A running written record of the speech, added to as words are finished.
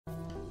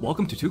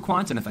Welcome to Two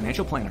Quants and a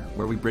Financial Planner,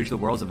 where we bridge the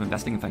worlds of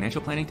investing and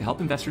financial planning to help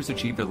investors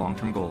achieve their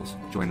long-term goals.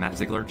 Join Matt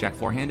Ziegler, Jack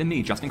Forehand, and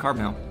me, Justin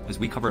Carbonell, as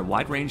we cover a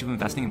wide range of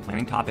investing and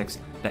planning topics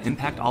that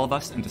impact all of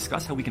us and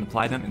discuss how we can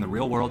apply them in the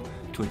real world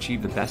to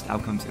achieve the best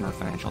outcomes in our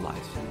financial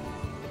lives.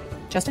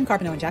 Justin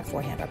Carbonell and Jack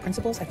Forehand are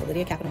principals at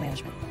Validia Capital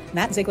Management.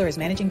 Matt Ziegler is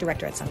managing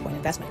director at Sunpoint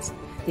Investments.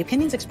 The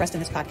opinions expressed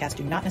in this podcast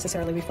do not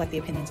necessarily reflect the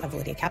opinions of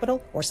Validia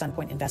Capital or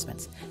Sunpoint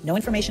Investments. No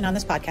information on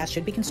this podcast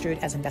should be construed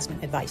as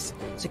investment advice.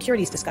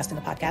 Securities discussed in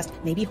the podcast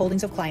may be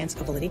holdings of clients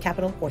of Validia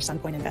Capital or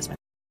Sunpoint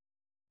Investments.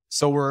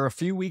 So we're a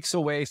few weeks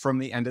away from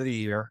the end of the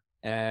year,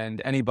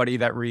 and anybody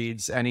that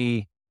reads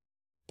any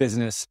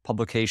business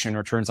publication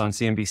or turns on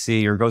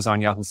CNBC or goes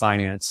on Yahoo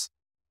Finance,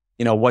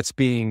 what's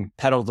being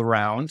peddled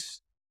around,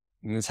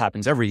 and this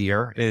happens every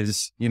year,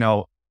 is,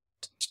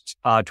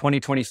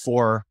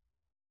 2024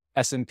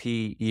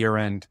 S&P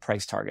year-end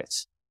price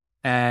targets.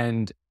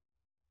 And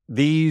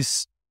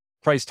these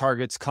price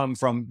targets come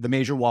from the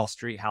major Wall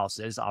Street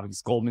houses,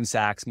 obviously Goldman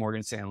Sachs,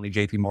 Morgan Stanley,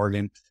 JP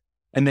Morgan.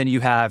 And then you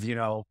have,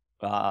 a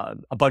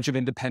bunch of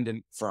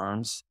independent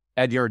firms,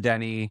 Ed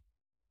Yardeni,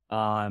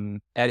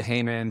 Ed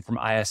Heyman from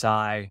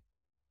ISI.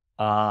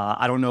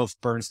 I don't know if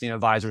Bernstein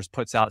Advisors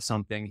puts out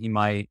something, he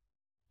might.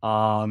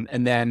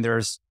 And then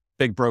there's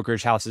big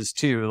brokerage houses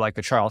too, like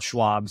the Charles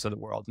Schwabs of the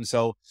world. And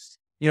so,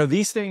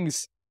 these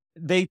things,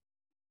 I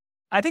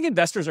think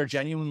investors are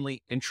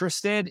genuinely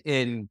interested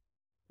in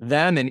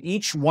them. And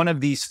each one of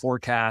these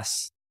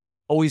forecasts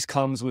always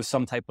comes with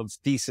some type of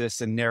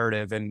thesis and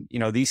narrative. And,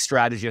 these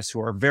strategists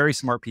who are very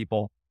smart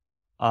people,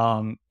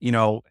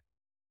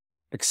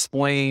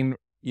 explain,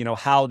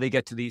 how they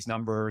get to these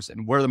numbers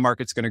and where the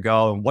market's going to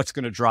go and what's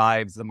going to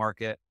drive the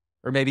market,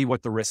 or maybe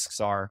what the risks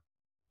are.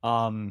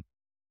 So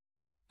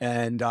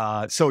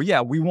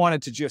we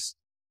wanted to just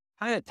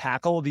kind of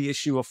tackle the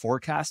issue of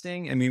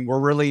forecasting. I mean, we're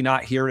really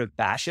not here to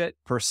bash it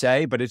per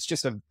se, but it's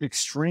just an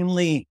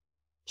extremely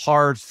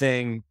hard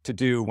thing to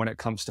do when it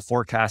comes to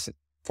forecasting,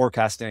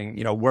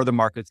 where the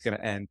market's going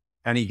to end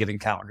any given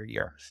calendar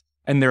year.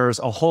 And there's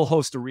a whole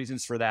host of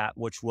reasons for that,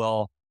 which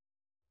we'll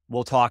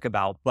talk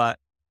about. But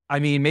I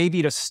mean,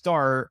 maybe to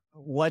start,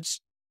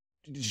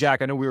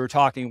 Jack, I know we were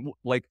talking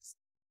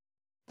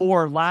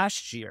for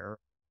last year,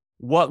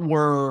 what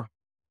were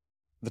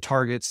the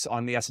targets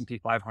on the S&P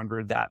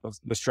 500 that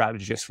the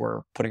strategists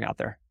were putting out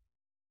there?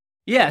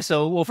 Yeah.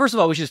 So, first of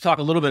all, we should just talk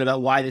a little bit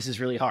about why this is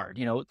really hard.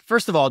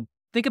 First of all,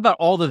 think about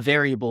all the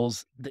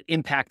variables that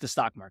impact the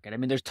stock market. I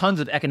mean, there's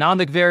tons of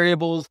economic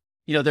variables.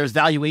 There's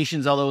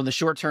valuations, although in the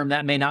short term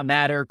that may not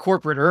matter.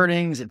 Corporate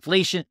earnings,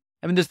 inflation.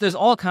 I mean, there's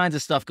all kinds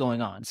of stuff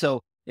going on.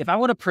 So if I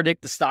want to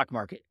predict the stock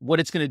market,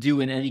 what it's going to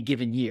do in any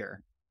given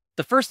year,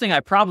 the first thing I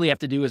probably have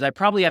to do is I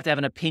probably have to have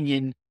an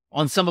opinion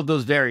on some of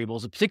those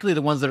variables, particularly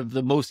the ones that have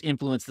the most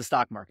influence the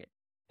stock market.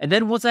 And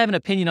then once I have an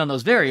opinion on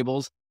those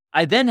variables,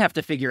 I then have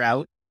to figure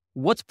out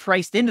what's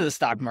priced into the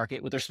stock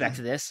market with respect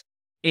to this.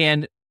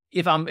 And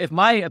if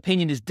my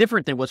opinion is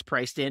different than what's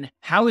priced in,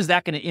 how is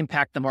that going to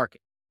impact the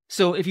market?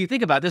 So if you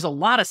think about it, there's a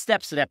lot of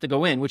steps that have to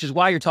go in, which is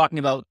why you're talking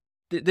about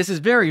this is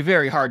very,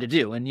 very hard to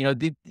do. And,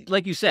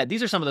 like you said,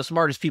 these are some of the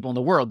smartest people in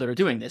the world that are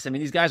doing this. I mean,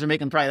 these guys are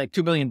making probably like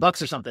 $2 million or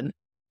something,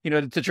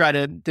 to try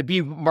to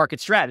be market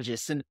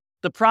strategists. And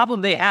the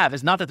problem they have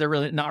is not that they're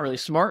really not really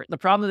smart. The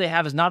problem they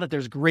have is not that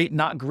there's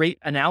not great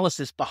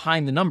analysis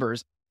behind the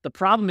numbers. The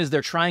problem is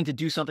they're trying to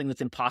do something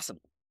that's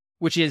impossible,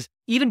 which is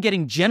even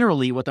getting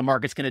generally what the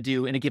market's going to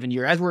do in a given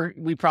year. As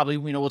we probably,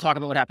 we'll talk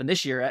about what happened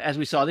this year, as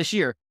we saw this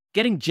year,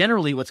 getting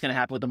generally what's going to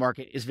happen with the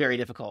market is very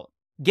difficult.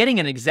 Getting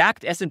an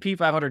exact S&P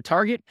 500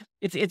 target,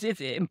 it's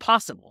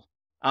impossible.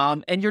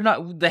 And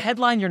the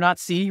headline you're not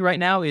seeing right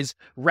now is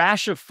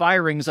rash of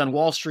firings on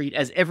Wall Street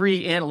as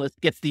every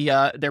analyst gets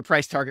their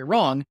price target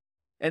wrong.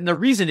 And the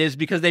reason is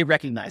because they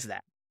recognize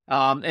that.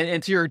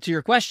 And to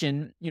your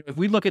question, if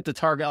we look at the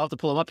target, I'll have to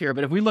pull them up here,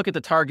 but if we look at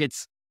the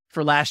targets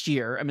for last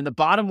year, I mean, the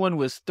bottom one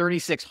was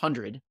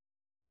 3,600.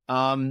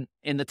 And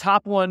the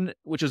top one,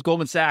 which was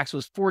Goldman Sachs,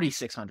 was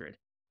 4,600.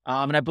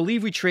 And I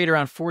believe we trade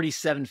around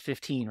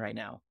 4,715 right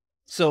now.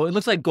 So it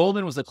looks like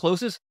Goldman was the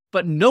closest,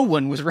 but no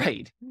one was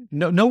right.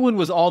 No one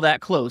was all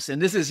that close.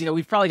 And this is,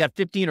 we've probably got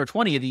 15 or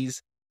 20 of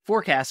these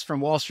forecasts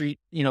from Wall Street,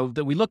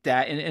 that we looked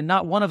at, and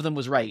not one of them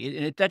was right.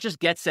 And that just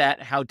gets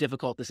at how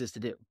difficult this is to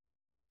do.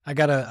 I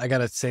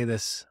gotta say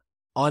this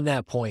on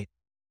that point,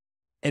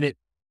 and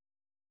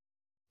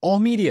all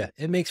media,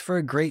 it makes for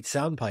a great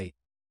soundbite.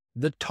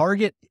 The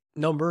target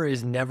number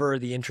is never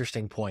the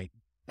interesting point.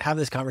 I have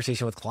this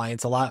conversation with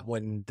clients a lot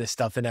when this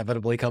stuff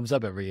inevitably comes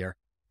up every year.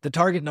 The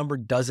target number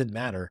doesn't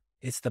matter.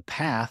 It's the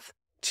path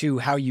to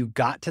how you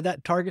got to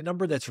that target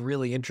number that's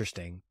really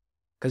interesting.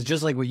 Because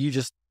just like what you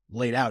just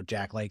laid out,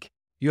 Jack,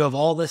 you have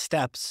all the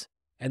steps,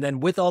 and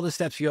then with all the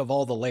steps, you have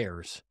all the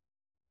layers.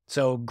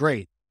 So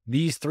great.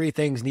 These three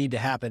things need to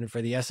happen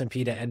for the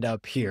S&P to end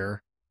up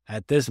here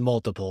at this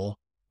multiple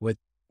with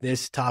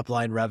this top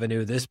line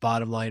revenue, this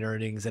bottom line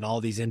earnings, and all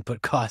these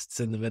input costs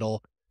in the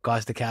middle,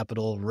 cost of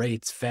capital,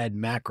 rates, Fed,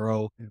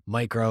 macro,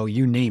 micro,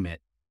 you name it.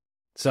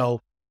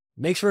 So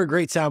makes for a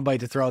great soundbite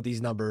to throw out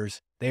these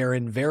numbers. They are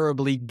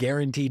invariably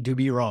guaranteed to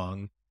be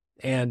wrong.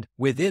 And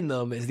within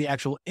them is the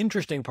actual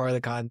interesting part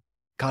of the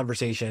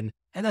conversation.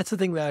 And that's the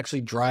thing that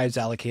actually drives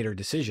allocator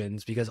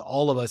decisions, because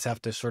all of us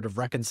have to sort of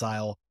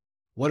reconcile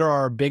what are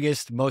our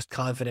biggest, most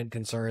confident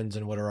concerns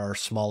and what are our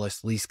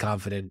smallest, least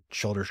confident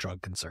shoulder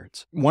shrug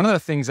concerns. One of the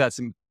things that's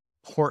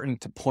important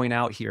to point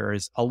out here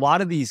is a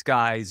lot of these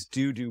guys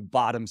do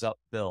bottoms up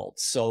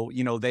builds. So,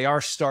 they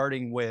are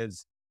starting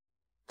with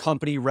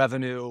company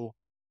revenue,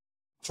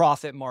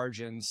 profit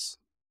margins,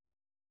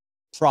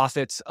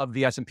 profits of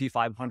the S&P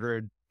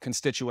 500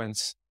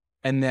 constituents.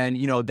 And then,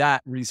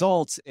 that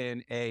results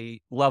in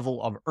a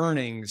level of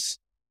earnings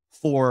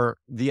for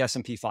the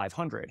S&P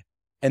 500.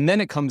 And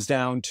then it comes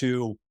down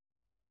to,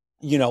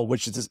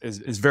 which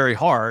is very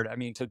hard. I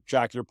mean, to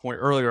Jack, your point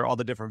earlier, all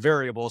the different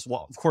variables.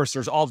 Well, of course,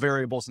 there's all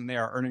variables in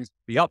there. Earnings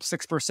be up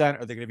 6%.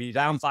 Are they going to be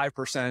down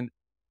 5%?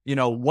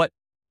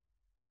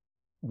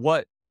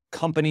 What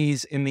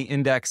companies in the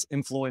index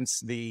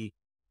influence the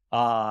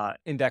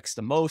index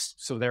the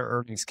most, so their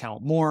earnings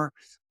count more?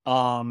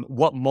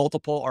 What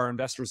multiple are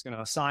investors going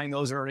to assign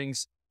those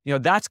earnings?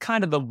 That's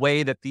kind of the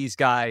way that these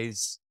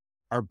guys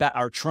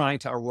are trying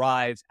to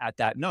arrive at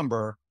that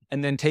number,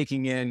 and then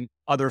taking in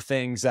other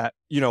things that,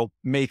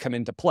 may come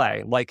into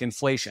play, like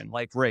inflation,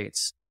 like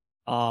rates.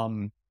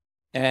 And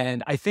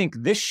I think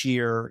this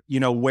year,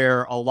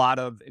 where a lot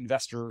of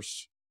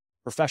investors,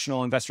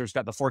 professional investors,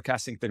 got the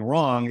forecasting thing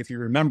wrong. If you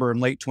remember, in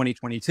late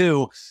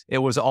 2022, it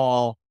was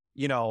all,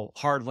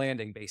 hard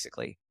landing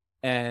basically.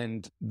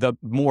 And the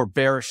more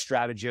bearish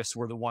strategists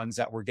were the ones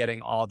that were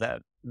getting all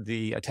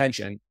the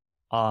attention,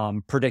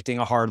 predicting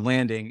a hard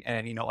landing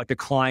and, like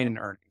decline in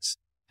earnings.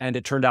 And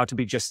it turned out to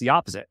be just the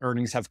opposite.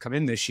 Earnings have come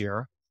in this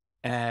year.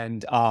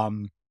 And,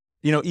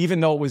 even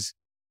though it was,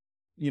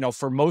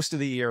 for most of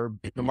the year,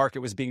 the market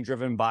was being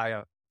driven by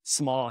a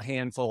small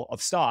handful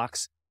of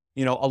stocks,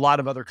 a lot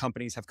of other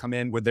companies have come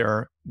in with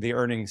the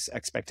earnings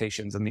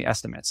expectations and the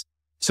estimates.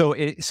 So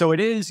it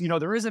is,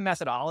 there is a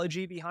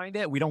methodology behind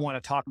it. We don't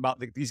want to talk about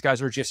these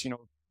guys are just,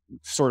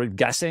 sort of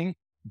guessing,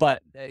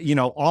 but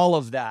all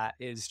of that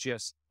is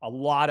just a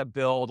lot of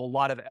build, a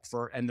lot of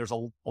effort, and there's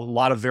a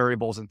lot of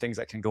variables and things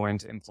that can go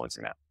into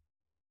influencing that.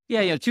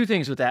 Yeah, two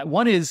things with that.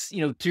 One is,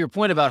 to your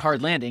point about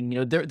hard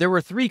landing, there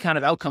were three kind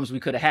of outcomes we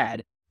could have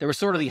had. There was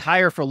sort of the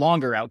higher for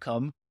longer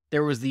outcome.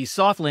 There was the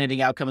soft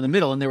landing outcome in the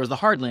middle, and there was the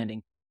hard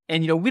landing.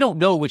 And, we don't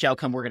know which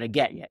outcome we're going to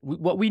get yet.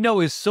 What we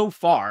know is so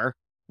far,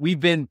 we've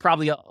been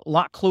probably a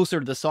lot closer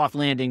to the soft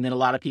landing than a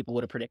lot of people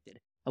would have predicted.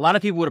 A lot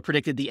of people would have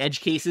predicted the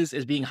edge cases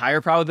as being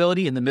higher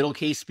probability and the middle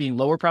case being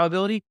lower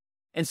probability.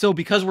 And so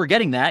because we're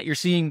getting that, you're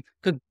seeing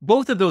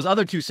both of those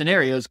other two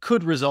scenarios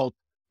could result,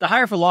 the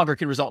higher for longer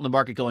could result in the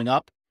market going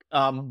up.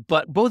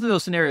 But both of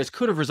those scenarios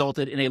could have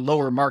resulted in a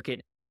lower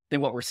market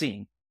than what we're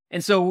seeing.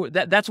 And so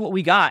that's what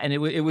we got. And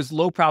it was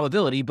low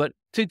probability. But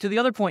to the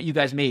other point you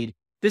guys made,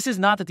 this is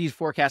not that these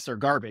forecasts are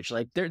garbage.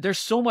 Like there's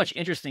so much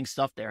interesting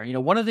stuff there.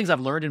 One of the things I've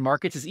learned in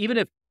markets is even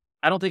if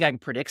I don't think I can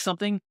predict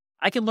something,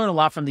 I can learn a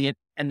lot from the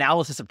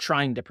analysis of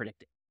trying to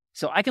predict it.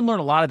 So I can learn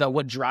a lot about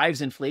what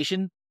drives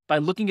inflation by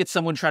looking at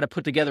someone try to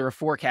put together a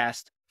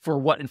forecast for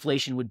what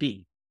inflation would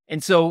be.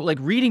 And so like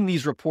reading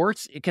these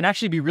reports, it can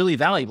actually be really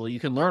valuable. You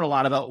can learn a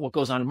lot about what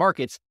goes on in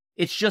markets.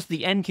 It's just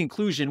the end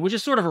conclusion, which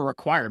is sort of a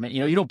requirement.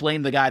 You don't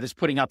blame the guy that's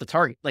putting out the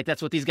target. Like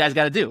that's what these guys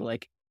got to do.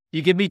 Like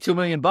you give me $2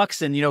 million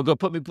and,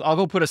 I'll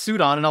go put a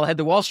suit on and I'll head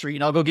to Wall Street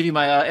and I'll go give you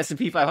my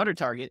S&P 500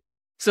 target.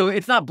 So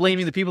it's not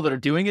blaming the people that are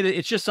doing it.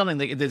 It's just something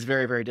that's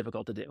very, very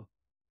difficult to do.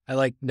 I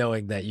like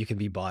knowing that you can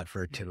be bought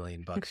for $2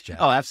 million, Jeff.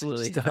 Oh,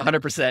 absolutely.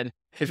 100%.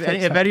 If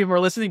any of them are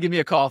listening, give me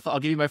a call.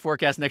 I'll give you my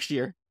forecast next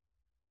year.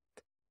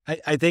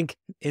 I think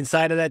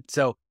inside of that,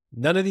 so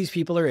none of these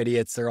people are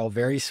idiots. They're all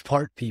very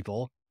smart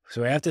people.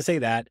 So I have to say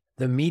that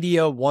the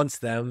media wants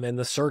them, and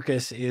the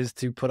circus is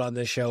to put on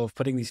this show of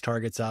putting these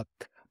targets up,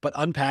 but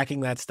unpacking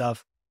that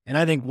stuff. And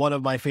I think one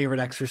of my favorite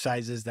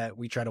exercises that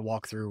we try to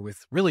walk through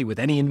with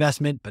any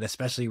investment, but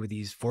especially with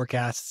these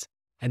forecasts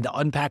and to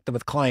unpack them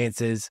with clients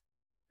is,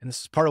 and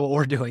this is part of what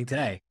we're doing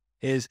today,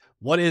 is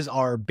what is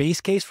our base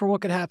case for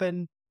what could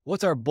happen?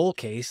 What's our bull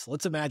case?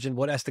 Let's imagine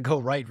what has to go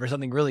right for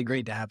something really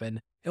great to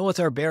happen. And what's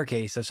our bear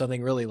case of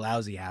something really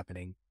lousy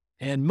happening?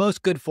 And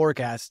most good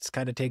forecasts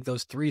kind of take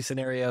those three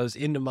scenarios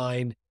into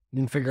mind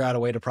and figure out a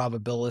way to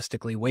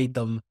probabilistically weight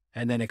them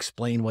and then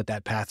explain what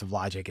that path of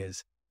logic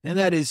is. And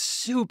that is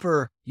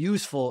super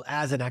useful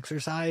as an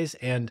exercise.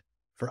 And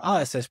for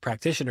us as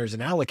practitioners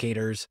and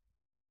allocators,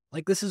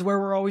 like this is where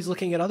we're always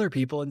looking at other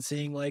people and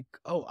seeing like,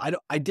 oh,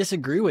 I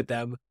disagree with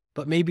them,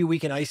 but maybe we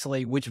can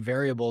isolate which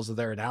variables of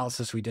their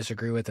analysis we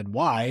disagree with and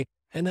why,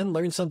 and then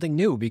learn something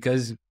new,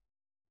 because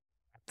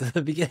at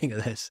the beginning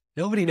of this,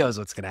 nobody knows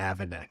what's going to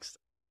happen next.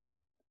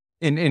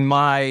 In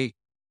my,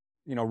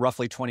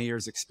 roughly 20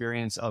 years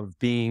experience of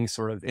being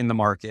sort of in the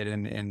market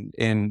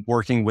and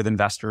working with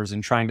investors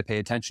and trying to pay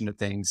attention to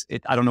things,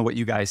 I don't know what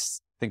you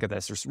guys think of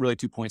this. There's really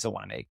 2 points I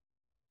want to make.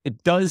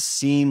 It does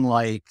seem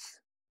like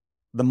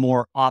the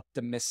more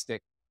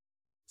optimistic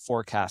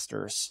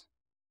forecasters,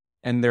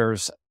 and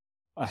there's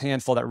a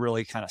handful that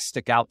really kind of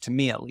stick out to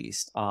me, at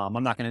least.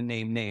 I'm not going to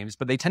name names,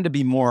 but they tend to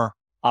be more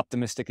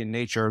optimistic in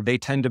nature. They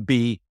tend to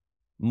be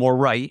more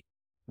right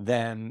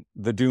than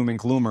the doom and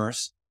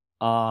gloomers.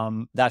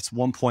 That's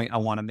one point I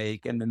want to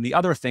make. And then the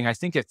other thing, I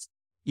think it's,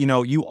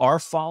 you are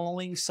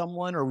following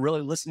someone or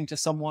really listening to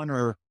someone,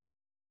 or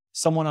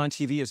someone on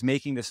TV is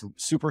making this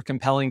super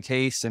compelling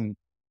case. And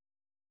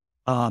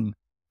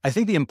I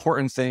think the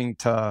important thing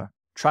to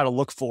try to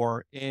look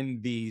for in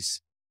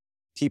these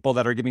people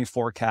that are giving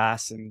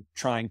forecasts and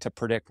trying to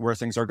predict where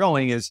things are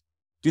going is,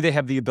 do they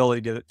have the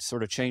ability to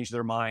sort of change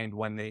their mind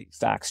when the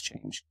facts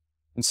change?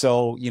 And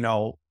so,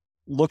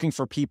 looking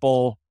for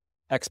people,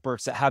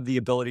 experts that have the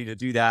ability to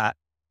do that,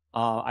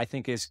 I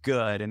think is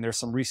good. And there's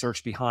some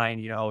research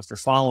behind, if they're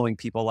following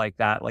people like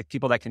that, like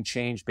people that can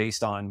change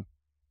based on,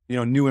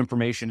 new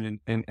information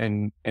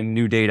and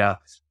new data.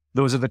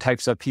 Those are the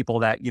types of people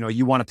that,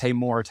 you want to pay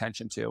more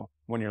attention to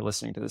when you're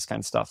listening to this kind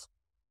of stuff.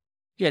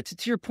 Yeah,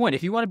 to your point,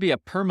 if you want to be a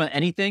perma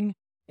anything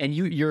and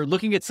you're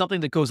looking at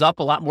something that goes up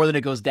a lot more than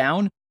it goes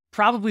down,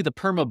 probably the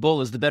perma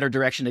bull is the better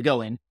direction to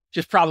go in,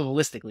 just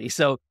probabilistically.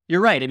 So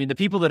you're right. I mean, the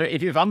people that are,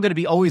 if I'm going to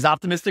be always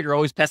optimistic or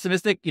always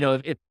pessimistic,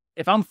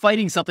 if I'm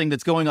fighting something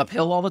that's going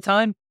uphill all the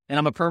time and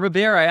I'm a perma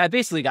bear, I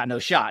basically got no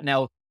shot.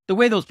 Now, the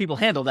way those people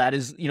handle that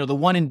is, the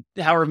one in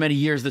however many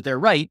years that they're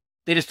right,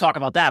 they just talk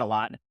about that a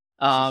lot.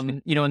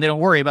 And they don't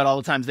worry about all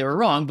the times they were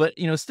wrong. But,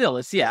 still,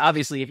 it's,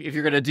 obviously, if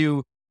you're going to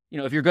do,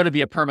 if you're going to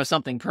be a perma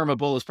something, perma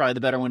bull is probably the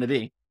better one to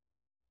be.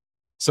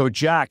 So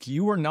Jack,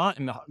 you were not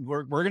in the,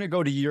 we're going to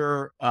go to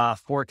your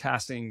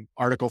forecasting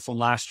article from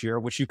last year,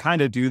 which you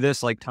kind of do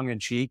this like tongue in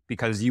cheek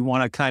because you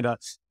want to kind of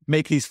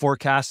make these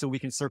forecasts so we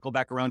can circle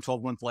back around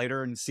 12 months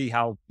later and see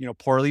how,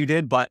 poorly you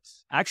did. But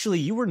actually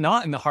you were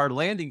not in the hard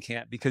landing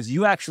camp because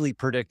you actually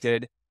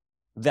predicted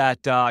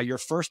that your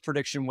first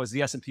prediction was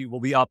the S&P will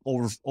be up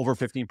over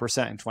 15% in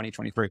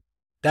 2023.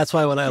 That's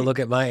why when I look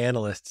at my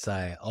analysts,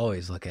 I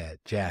always look at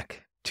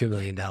Jack, $2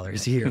 million a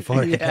year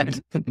for it. Yeah,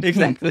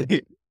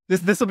 exactly.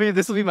 This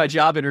will be my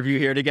job interview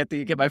here to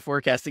get my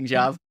forecasting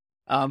job.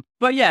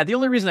 But yeah, the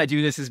only reason I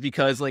do this is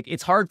because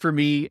it's hard for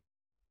me.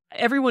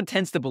 Everyone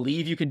tends to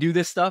believe you can do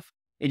this stuff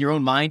in your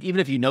own mind,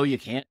 even if you know you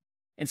can't.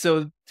 And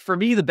so for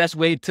me, the best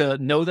way to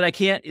know that I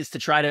can't is to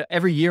try to,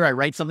 every year I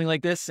write something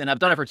like this, and I've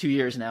done it for 2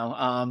 years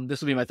now. This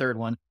will be my third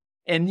one.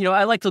 And,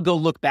 I like to go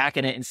look back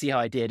at it and see how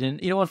I did.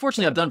 And,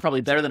 unfortunately I've done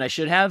probably better than I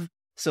should have.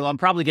 So I'm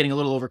probably getting a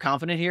little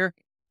overconfident here,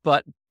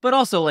 but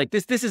also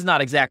this is not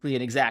exactly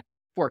an exact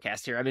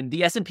forecast here. I mean,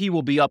 the S&P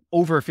will be up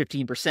over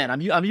 15%.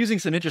 I'm using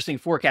some interesting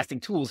forecasting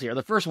tools here.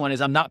 The first one is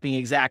I'm not being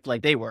exact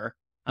like they were.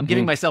 I'm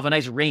giving myself a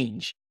nice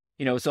range,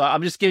 so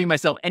I'm just giving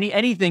myself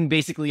anything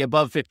basically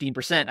above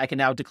 15%. I can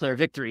now declare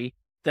victory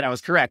that I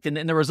was correct.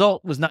 And the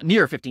result was not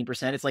near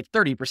 15%. It's like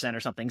 30% or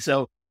something.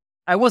 So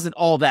I wasn't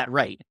all that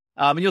right.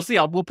 And you'll see,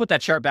 we'll put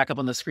that chart back up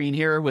on the screen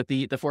here with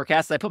the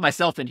forecast. I put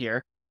myself in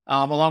here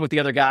along with the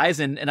other guys,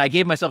 and I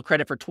gave myself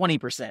credit for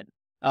 20%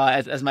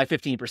 as my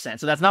 15%.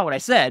 So that's not what I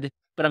said,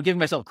 but I'm giving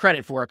myself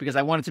credit for it because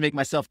I wanted to make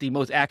myself the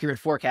most accurate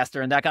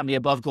forecaster, and that got me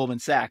above Goldman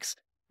Sachs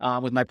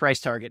with my price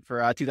target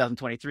for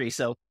 2023.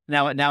 So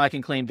now I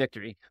can claim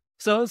victory.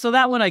 So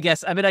that one, I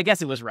guess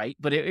it was right,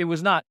 but it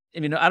was not. I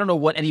mean, I don't know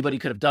what anybody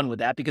could have done with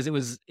that because it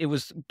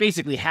was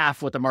basically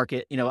half what the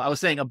market. I was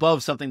saying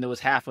above something that was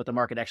half what the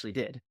market actually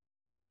did.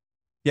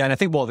 Yeah, and I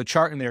think the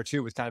chart in there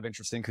too was kind of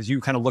interesting because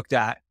you kind of looked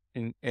at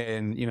in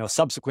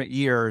subsequent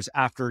years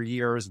after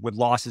years with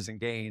losses and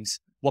gains,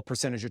 what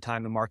percentage of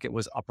time the market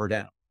was up or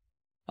down.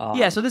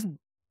 Yeah, so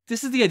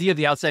this is the idea of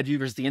the outside view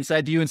versus the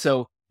inside view. And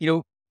so,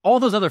 all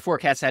those other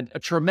forecasts had a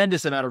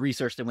tremendous amount of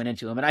research that went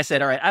into them. And I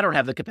said, all right, I don't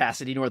have the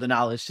capacity nor the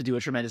knowledge to do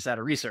a tremendous amount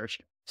of research.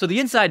 So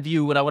the inside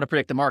view, when I want to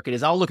predict the market,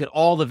 is I'll look at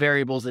all the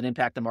variables that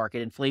impact the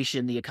market,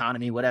 inflation, the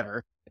economy,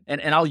 whatever.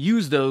 And I'll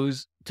use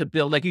those to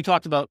build, like you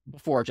talked about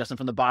before, Justin,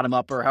 from the bottom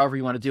up or however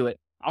you want to do it.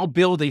 I'll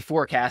build a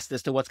forecast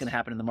as to what's going to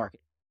happen in the market.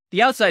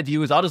 The outside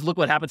view is I'll just look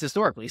what happens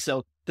historically.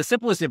 So the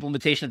simplest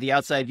implementation of the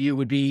outside view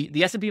would be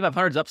the S&P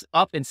 500 is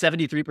up in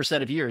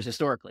 73% of years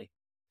historically.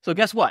 So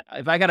guess what?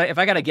 If I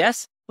gotta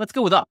guess, let's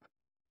go with up.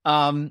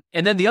 And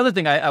then the other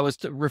thing I was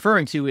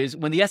referring to is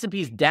when the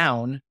S&P is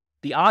down,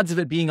 the odds of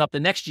it being up the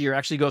next year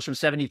actually goes from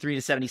 73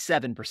 to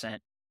 77%.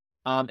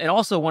 And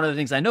also one of the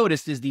things I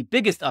noticed is the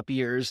biggest up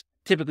years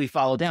typically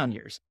follow down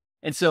years.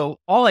 And so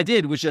all I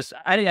did was just,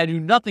 I knew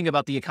nothing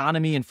about the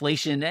economy,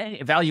 inflation,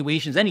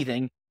 evaluations,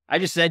 anything. I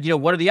just said,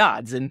 what are the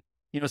odds? And,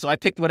 so I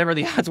picked whatever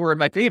the odds were in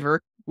my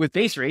favor with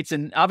base rates.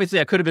 And obviously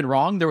I could have been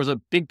wrong. There was a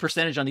big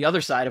percentage on the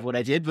other side of what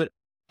I did, but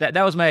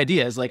that was my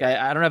idea. Is like,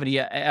 I don't have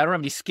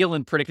any skill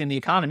in predicting the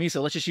economy.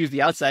 So let's just use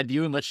the outside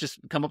view and let's just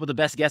come up with the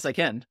best guess I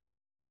can.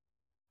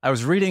 I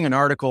was reading an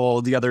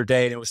article the other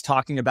day and it was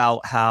talking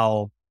about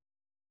how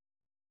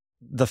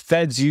the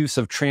Fed's use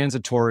of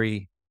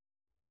transitory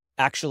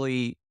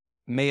actually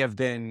may have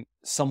been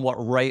somewhat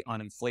right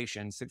on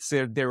inflation.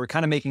 So they were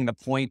kind of making the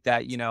point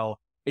that,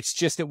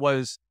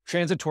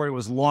 transitory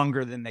was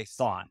longer than they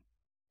thought.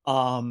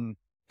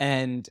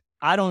 And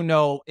I don't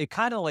know. It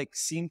kind of like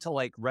seemed to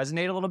like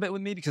resonate a little bit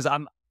with me because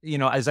I'm,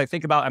 as I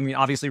think about, I mean,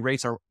 obviously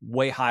rates are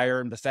way higher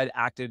and the Fed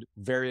acted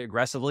very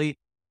aggressively.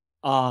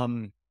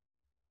 And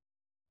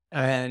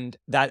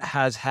that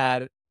has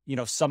had,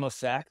 some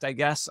effect, I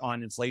guess,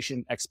 on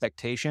inflation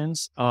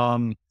expectations.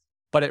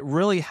 But it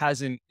really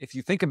hasn't, if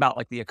you think about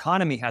like the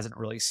economy hasn't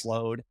really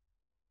slowed.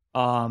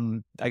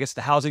 I guess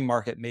the housing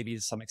market maybe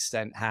to some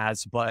extent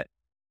has, but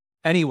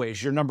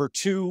anyways, your number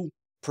 2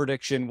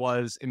 prediction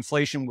was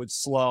inflation would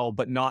slow,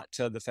 but not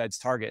to the Fed's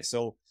target.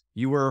 So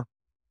you were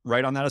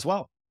right on that as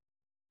well.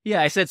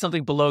 Yeah, I said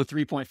something below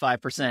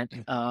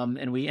 3.5%,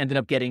 and we ended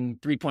up getting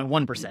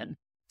 3.1%.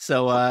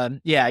 So,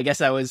 yeah, I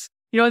guess I was,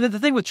 the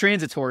thing with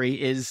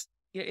transitory is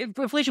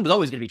inflation was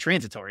always going to be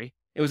transitory.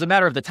 It was a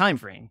matter of the time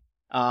frame.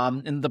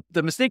 And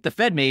the mistake the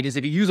Fed made is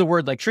if you use a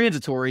word like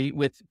transitory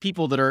with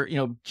people that are,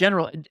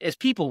 as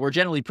people, we're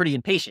generally pretty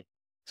impatient.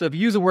 So if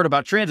you use a word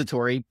about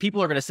transitory,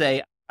 people are going to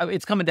say,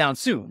 it's coming down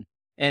soon.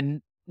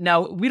 And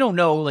now we don't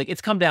know, like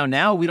it's come down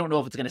now. We don't know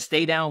if it's going to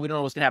stay down. We don't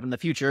know what's going to happen in the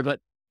future. But,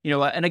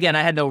 and again,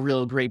 I had no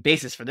real great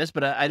basis for this,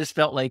 but I just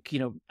felt like,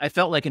 I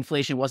felt like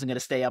inflation wasn't going to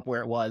stay up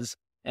where it was.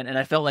 And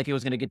I felt like it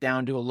was going to get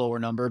down to a lower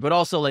number. But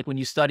also like when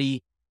you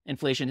study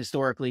inflation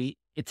historically,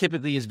 it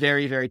typically is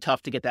very, very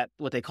tough to get that,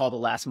 what they call the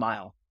last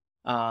mile,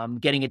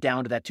 getting it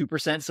down to that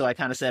 2%. So I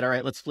kind of said, all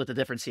right, let's split the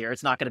difference here.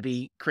 It's not going to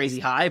be crazy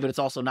high, but it's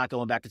also not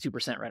going back to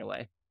 2% right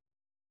away.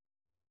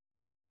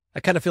 I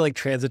kind of feel like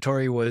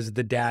transitory was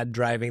the dad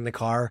driving the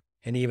car.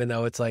 And even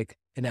though it's like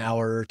an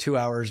hour or 2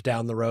 hours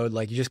down the road,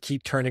 like you just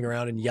keep turning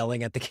around and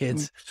yelling at the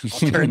kids,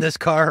 I'll turn this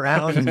car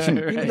around,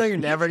 even though you're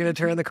never going to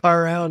turn the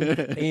car around.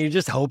 And you're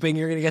just hoping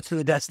you're going to get to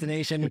the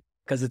destination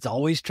because it's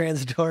always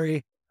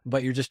transitory,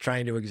 but you're just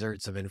trying to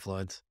exert some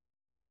influence.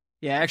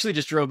 Yeah, I actually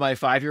just drove my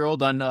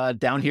 5-year-old on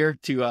down here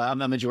to,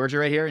 I'm in Georgia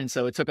right here. And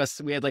so it took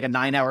us, we had like a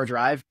 9-hour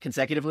drive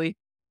consecutively.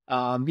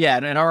 Yeah.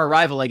 And our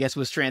arrival, I guess,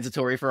 was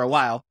transitory for a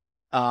while.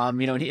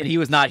 And he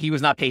was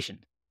not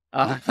patient.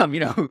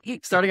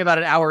 Starting about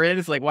an hour in,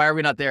 it's like, why are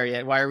we not there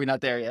yet? Why are we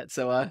not there yet?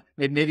 So,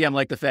 maybe I'm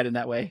like the Fed in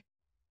that way.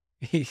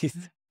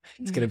 It's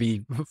going to be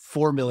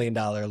 $4 million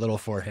little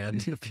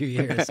forehand in a few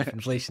years if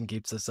inflation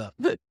keeps us up.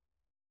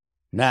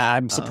 Nah,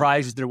 I'm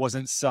surprised there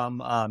wasn't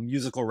some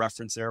musical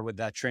reference there with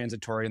that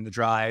transitory and the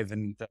drive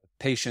and the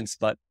patience,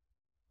 but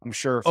I'm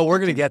sure. Oh, we're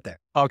going to get there.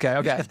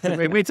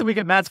 Okay. Wait till we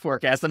get Matt's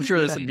forecast. I'm sure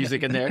there's some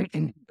music in there.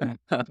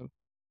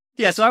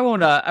 Yeah, so I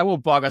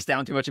won't bog us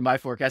down too much in my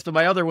forecast, but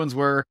my other ones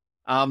were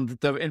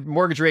the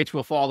mortgage rates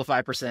will fall to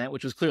 5%,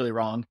 which was clearly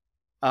wrong.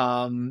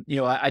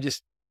 I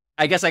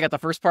guess I got the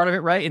first part of it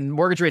right. And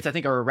mortgage rates I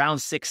think are around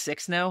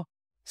 6.6 now,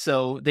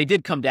 so they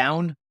did come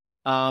down,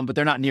 but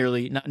they're not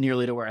nearly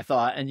to where I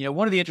thought. And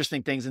one of the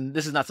interesting things, and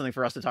this is not something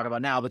for us to talk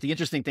about now, but the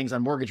interesting things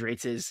on mortgage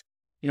rates is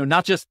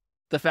not just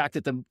the fact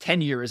that the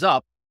 10-year is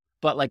up,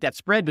 but like that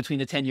spread between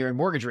the 10-year and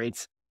mortgage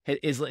rates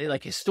is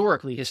like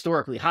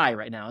historically high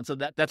right now. And so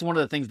that's one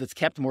of the things that's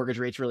kept mortgage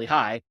rates really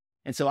high.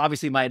 And so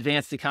obviously my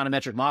advanced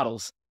econometric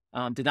models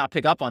did not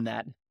pick up on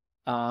that.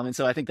 And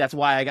so I think that's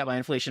why I got my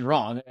inflation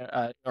wrong,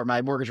 or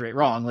my mortgage rate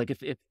wrong. Like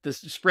if the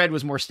spread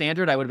was more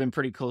standard, I would have been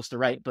pretty close to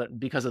right. But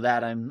because of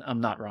that,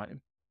 I'm not wrong.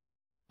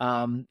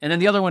 And then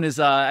the other one is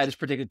I just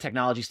predicted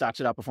technology stocks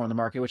would outperform the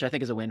market, which I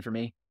think is a win for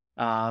me.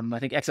 I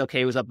think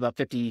XLK was up about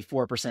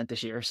 54%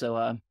 this year. So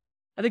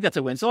I think that's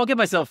a win. So I'll give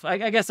myself,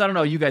 I guess, I don't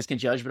know, you guys can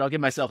judge, but I'll give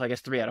myself, I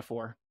guess, 3 out of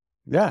 4.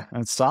 Yeah,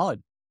 that's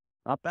solid.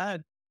 Not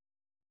bad.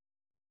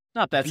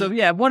 Not bad. So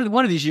yeah, one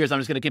of these years, I'm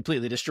just going to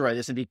completely destroy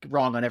this and be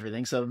wrong on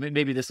everything. So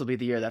maybe this will be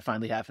the year that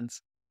finally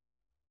happens.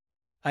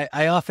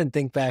 I often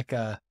think back,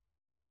 I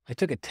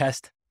took a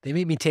test. They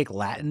made me take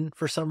Latin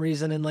for some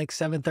reason in like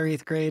 7th or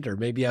 8th grade, or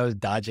maybe I was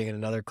dodging in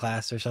another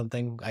class or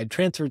something. I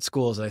transferred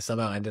schools and I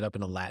somehow ended up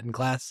in a Latin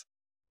class.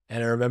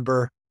 And I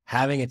remember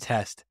having a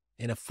test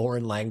in a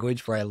foreign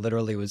language where I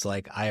literally was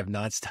like, I have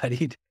not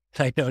studied.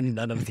 I know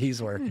none of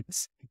these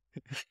words.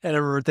 And I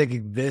remember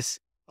thinking, this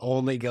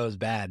only goes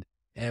bad.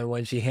 And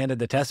when she handed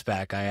the test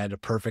back, I had a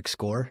perfect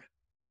score.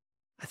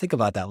 I think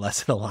about that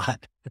lesson a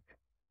lot.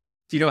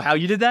 Do you know how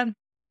you did that?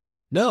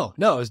 No, it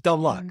was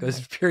dumb luck. It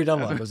was pure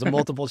dumb luck. It was a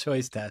multiple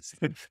choice test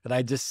that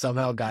I just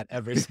somehow got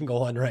every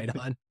single one right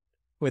on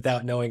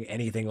without knowing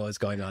anything what was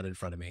going on in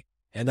front of me.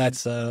 And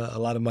that's a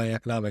lot of my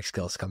economic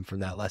skills come from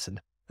that lesson.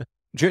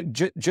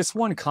 Just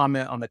one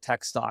comment on the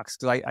tech stocks,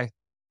 because I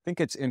think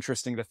it's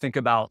interesting to think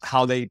about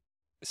how they,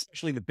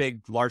 especially the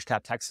big large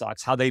cap tech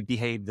stocks, how they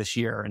behaved this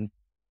year. And,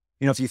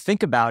 if you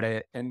think about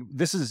it, and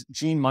this is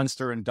Gene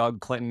Munster and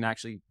Doug Clinton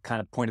actually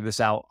kind of pointed this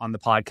out on the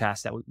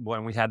podcast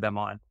when we had them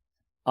on.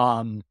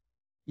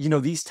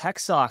 These tech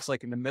stocks,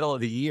 like in the middle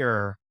of the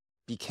year,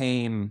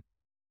 became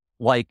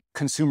like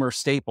consumer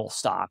staple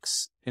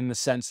stocks in the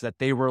sense that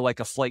they were like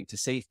a flight to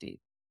safety.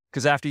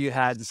 Because after you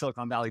had the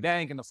Silicon Valley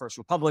Bank and the First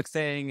Republic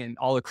thing and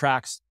all the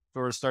cracks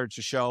sort of started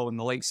to show in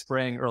the late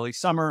spring, early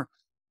summer,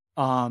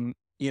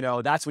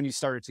 that's when you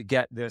started to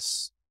get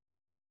this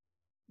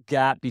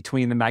gap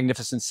between the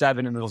Magnificent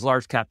Seven and those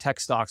large cap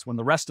tech stocks, when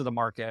the rest of the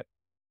market,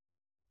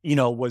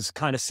 was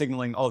kind of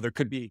signaling, oh, there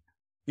could be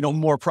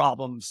more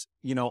problems,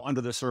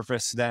 under the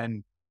surface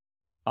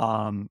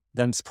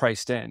than's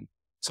priced in.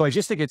 So I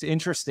just think it's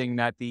interesting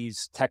that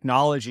these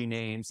technology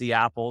names, the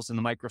Apples and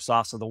the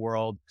Microsofts of the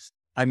world,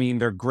 I mean,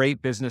 they're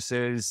great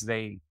businesses.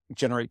 They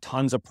generate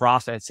tons of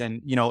profits.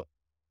 And,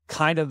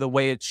 kind of the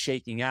way it's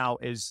shaking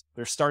out is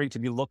they're starting to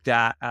be looked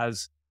at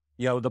as,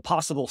 the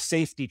possible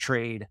safety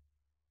trade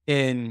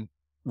in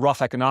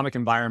rough economic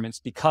environments,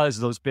 because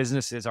those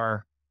businesses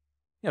are,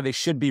 they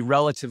should be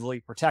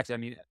relatively protected. I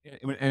mean,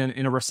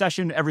 in a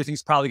recession,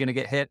 everything's probably going to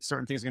get hit.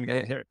 Certain things are going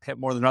to get hit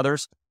more than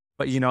others.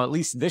 But, at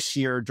least this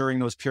year, during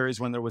those periods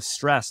when there was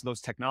stress,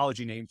 those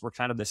technology names were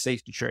kind of the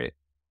safety trade.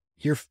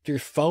 Your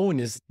phone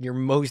is your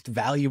most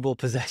valuable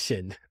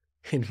possession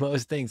in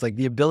most things. Like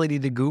the ability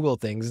to Google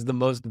things is the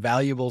most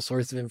valuable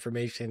source of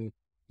information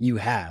you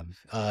have.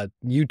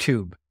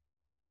 YouTube,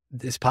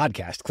 this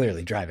podcast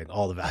clearly driving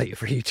all the value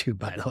for YouTube,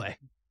 by the way.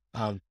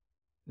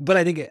 But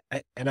I think,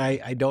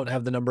 I don't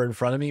have the number in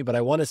front of me, but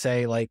I want to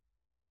say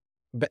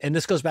and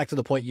this goes back to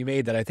the point you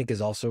made that I think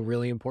is also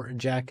really important,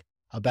 Jack,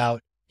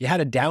 about you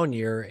had a down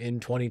year in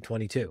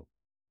 2022.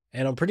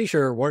 And I'm pretty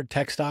sure weren't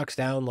tech stocks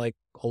down like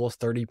almost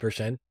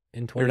 30%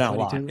 in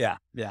 2022?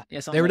 Yeah.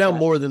 They were down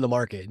more than the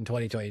market in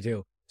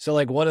 2022. So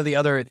like one of the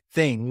other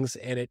things,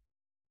 and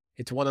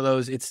it's one of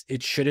those,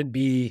 it shouldn't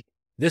be,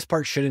 this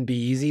part shouldn't be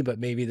easy, but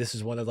maybe this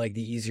is one of like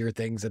the easier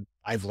things that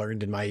I've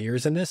learned in my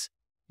years in this.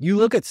 You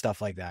look at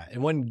stuff like that.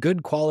 And when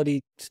good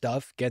quality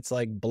stuff gets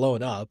like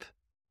blown up,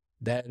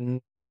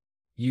 then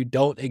you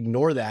don't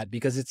ignore that,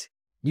 because it's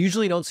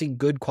usually don't see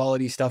good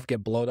quality stuff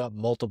get blown up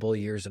multiple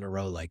years in a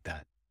row like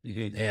that.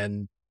 Mm-hmm.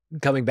 And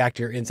coming back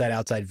to your inside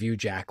outside view,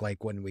 Jack,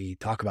 like when we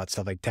talk about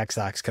stuff like tech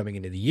stocks coming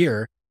into the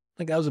year,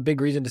 like that was a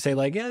big reason to say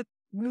like, yeah,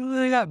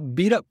 they got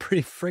beat up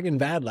pretty friggin'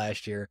 bad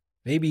last year.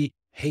 Maybe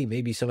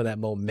some of that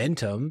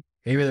momentum,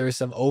 maybe there was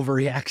some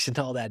overreaction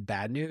to all that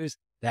bad news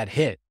that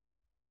hit.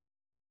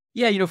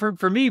 Yeah.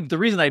 For me, the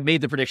reason I made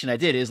the prediction I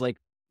did is like,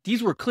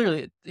 these were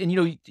clearly,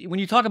 and when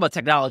you talk about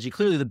technology,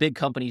 clearly the big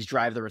companies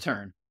drive the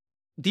return.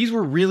 These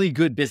were really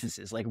good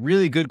businesses, like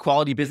really good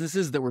quality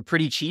businesses that were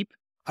pretty cheap.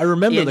 I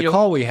remember the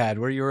call we had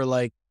where you were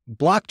like,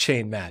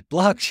 blockchain, Matt,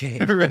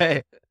 blockchain.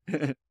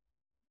 Right.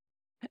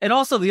 And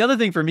also the other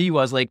thing for me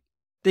was like,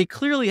 they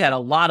clearly had a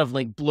lot of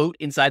like bloat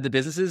inside the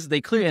businesses.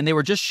 And they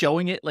were just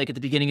showing it like at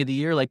the beginning of the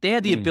year. Like they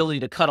had the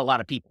ability to cut a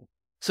lot of people.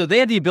 So they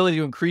had the ability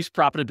to increase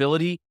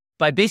profitability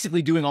by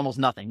basically doing almost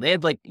nothing. They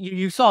had like,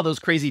 you saw those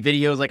crazy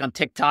videos like on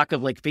TikTok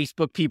of like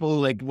Facebook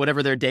people, like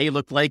whatever their day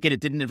looked like, and it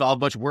didn't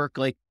involve much work.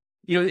 Like,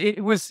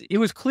 it was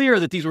clear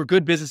that these were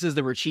good businesses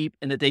that were cheap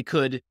and that they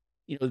could,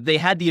 they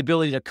had the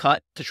ability to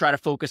cut to try to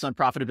focus on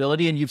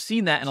profitability. And you've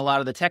seen that in a lot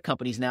of the tech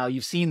companies now.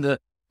 You've seen the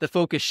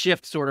focus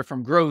shift sort of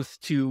from growth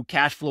to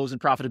cash flows and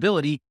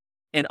profitability.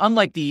 And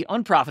unlike the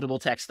unprofitable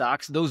tech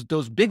stocks,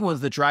 those big ones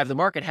that drive the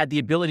market had the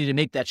ability to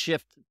make that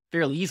shift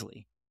fairly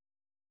easily.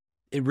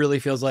 It really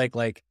feels like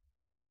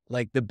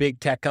the big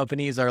tech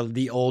companies are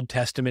the Old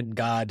Testament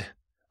God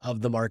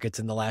of the markets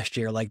in the last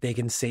year. Like they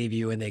can save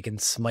you and they can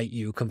smite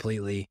you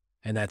completely.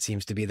 And that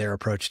seems to be their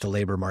approach to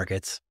labor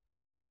markets.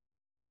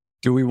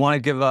 Do we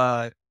want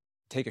to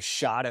take a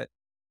shot at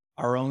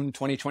our own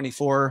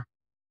 2024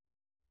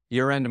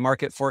 year-end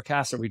market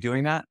forecast? Are we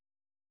doing that?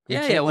 We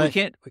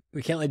can't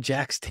let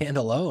Jack stand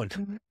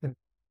alone.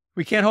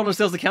 We can't hold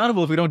ourselves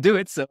accountable if we don't do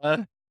it. So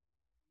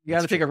you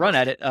got to take a run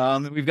at it.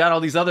 We've got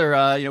all these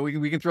other,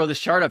 we can throw this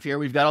chart up here.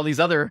 We've got all these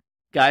other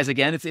guys.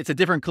 Again, it's a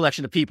different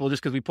collection of people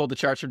just because we pulled the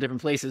charts from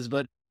different places.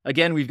 But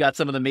again, we've got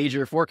some of the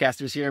major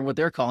forecasters here and what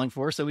they're calling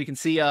for, so we can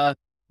see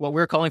what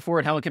we're calling for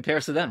and how it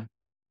compares to them.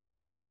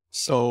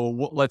 So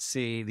let's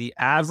see. The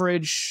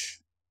average,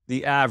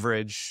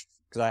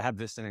 because I have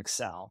this in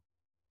Excel,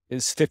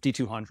 is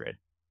 5,200.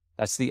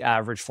 That's the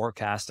average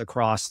forecast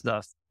across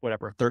the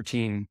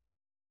 13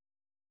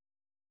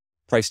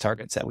 price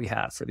targets that we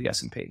have for the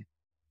S&P.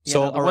 Yeah,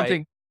 so one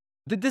thing,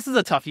 this is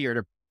a tough year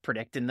to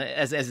predict, and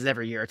as is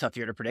every year, a tough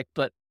year to predict.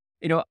 But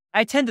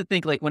I tend to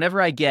think like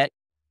whenever I get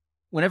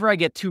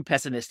too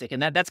pessimistic,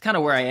 and that's kind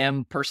of where I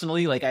am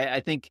personally. Like I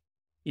think,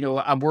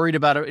 I'm worried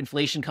about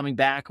inflation coming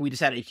back. We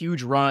just had a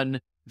huge run.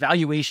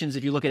 Valuations,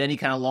 if you look at any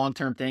kind of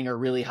long-term thing, are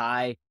really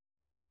high.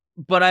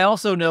 But I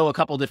also know a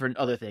couple different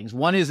other things.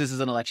 One is this is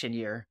an election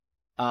year.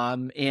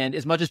 And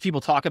as much as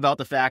people talk about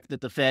the fact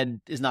that the Fed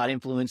is not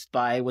influenced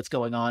by what's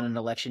going on in an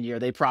election year,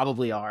 they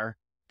probably are.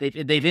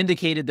 They've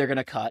indicated they're going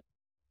to cut.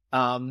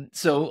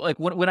 So like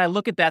when I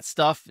look at that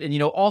stuff,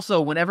 and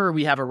also whenever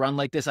we have a run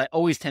like this, I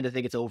always tend to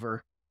think it's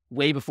over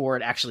way before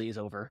it actually is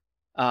over.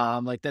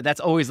 Like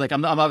that's always like,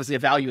 I'm obviously a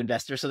value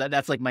investor. So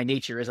that's like my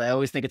nature is I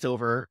always think it's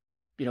over,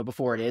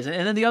 before it is.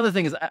 And then the other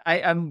thing is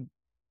I'm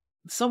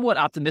somewhat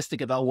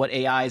optimistic about what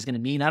AI is going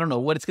to mean. I don't know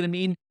what it's going to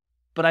mean,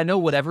 but I know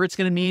whatever it's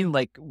going to mean,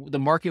 like the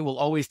market will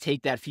always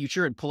take that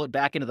future and pull it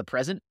back into the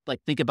present. Like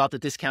think about the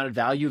discounted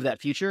value of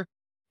that future.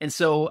 And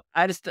so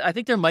I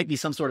think there might be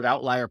some sort of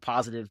outlier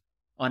positive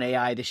on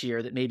AI this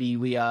year that maybe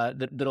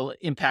that'll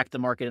impact the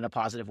market in a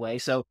positive way.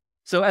 So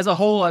as a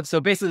whole,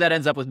 so basically that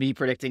ends up with me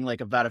predicting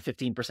like about a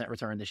 15%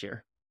 return this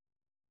year.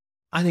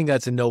 I think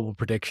that's a noble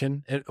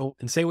prediction.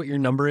 And say what your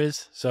number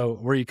is. So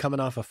were you coming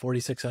off a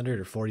 4,600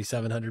 or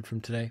 4,700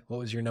 from today? What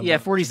was your number? Yeah,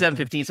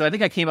 47.15. So I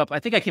think I came up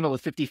with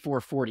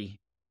 54.40.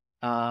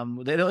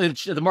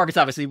 The markets,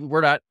 obviously,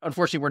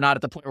 unfortunately, we're not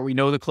at the point where we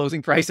know the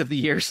closing price of the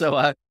year.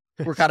 So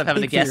we're kind of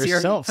having to guess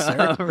yourself, here.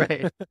 Sir.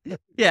 Right.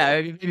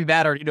 Yeah, maybe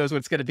Matt already knows what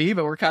it's going to be,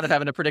 but we're kind of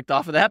having to predict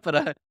off of that.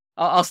 But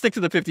I'll stick to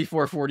the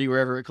 54.40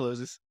 wherever it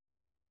closes.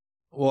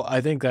 Well,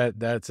 I think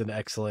that's an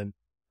excellent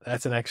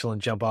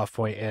jump off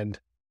point. And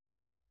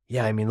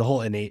yeah, I mean, the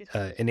whole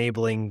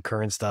enabling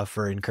current stuff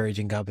for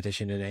encouraging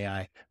competition in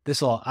AI.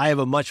 I have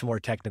a much more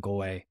technical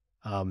way,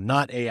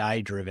 not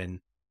AI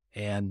driven.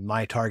 And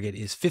my target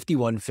is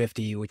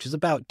 5150, which is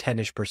about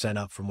 10-ish%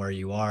 up from where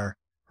you are,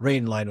 right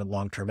in line with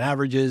long-term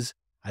averages.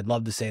 I'd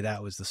love to say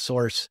that was the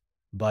source,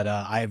 but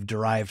I've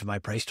derived my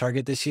price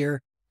target this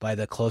year by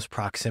the close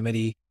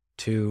proximity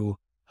to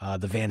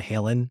the Van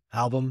Halen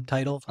album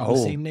title of the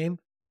same name.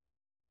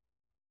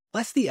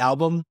 Less the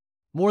album,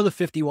 more the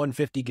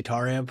 5150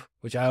 guitar amp,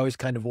 which I always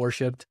kind of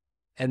worshipped.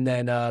 And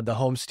then the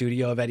home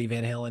studio of Eddie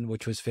Van Halen,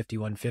 which was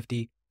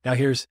 5150. Now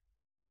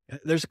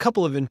there's a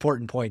couple of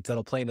important points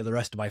that'll play into the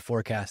rest of my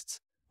forecasts,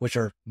 which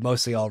are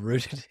mostly all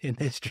rooted in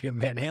the history of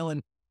Van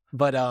Halen.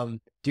 But do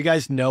you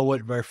guys know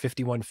where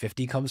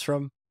 5150 comes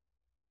from?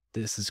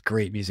 This is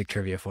great music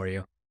trivia for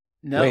you.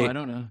 No, I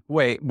don't know.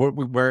 Wait,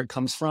 where it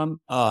comes from?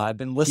 I've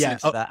been listening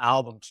to that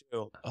album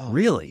too. Oh,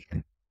 really?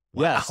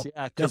 Yes, wow.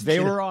 yeah,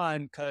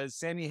 because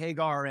Sammy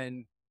Hagar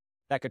and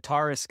that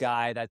guitarist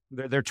guy, that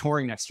they're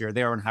touring next year.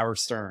 They are on Howard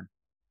Stern.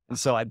 And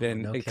so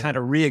it kind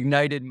of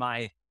reignited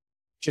my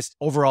just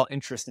overall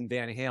interest in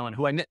Van Halen,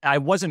 who I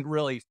wasn't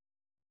really,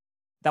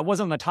 that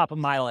wasn't on the top of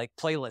my like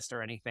playlist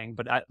or anything,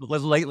 but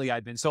lately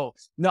I've been,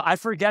 no, I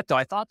forget though.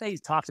 I thought they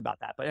talked about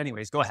that, but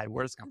anyways, go ahead.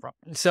 Where does it come from?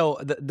 So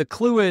the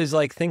clue is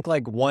think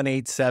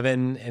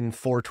 187 and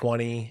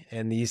 420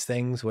 and these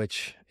things,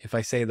 which if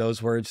I say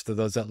those words, do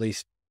those at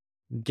least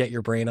get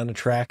your brain on a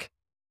track?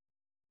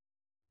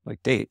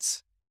 Like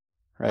dates,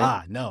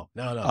 right? No.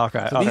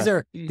 Okay.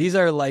 So these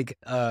are like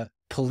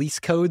police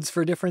codes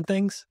for different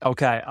things.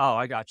 Okay. Oh,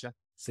 I gotcha.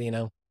 So,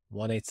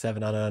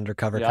 187 on an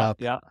undercover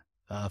cop. Yeah.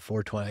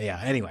 420. Yeah.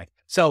 Anyway,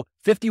 so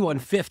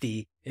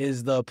 5150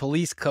 is the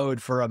police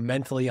code for a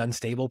mentally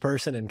unstable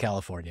person in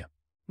California.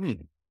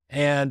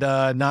 And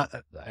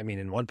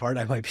in one part,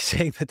 I might be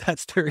saying that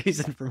that's the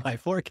reason for my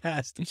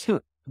forecast.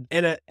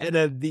 And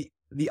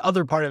the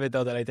other part of it,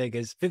 though, that I think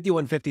is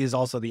 5150 is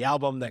also the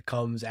album that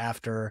comes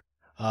after,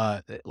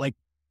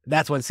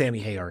 that's when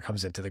Sammy Hagar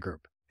comes into the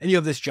group. And you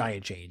have this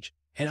giant change.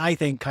 And I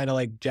think, kind of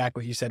like Jack,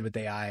 what you said with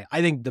AI,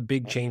 I think the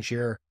big change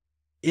here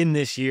in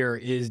this year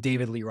is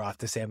David Lee Roth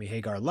to Sammy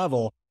Hagar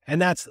level. And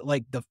that's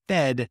like the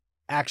Fed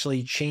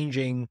actually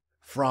changing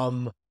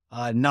from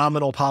a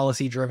nominal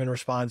policy driven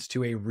response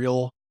to a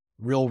real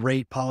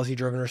rate policy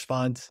driven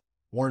response.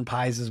 Warren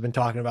Pies has been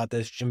talking about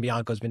this. Jim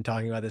Bianco has been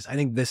talking about this. I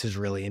think this is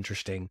really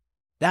interesting.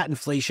 That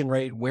inflation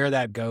rate, where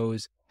that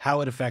goes,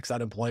 how it affects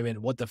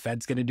unemployment, what the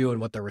Fed's going to do and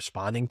what they're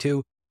responding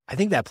to. I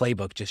think that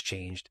playbook just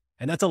changed.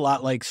 And that's a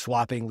lot like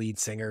swapping lead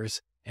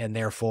singers. And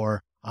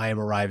therefore, I am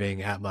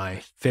arriving at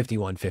my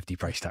 5150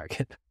 price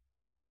target.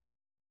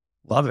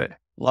 Love it.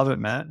 Love it,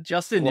 Matt.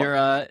 Justin,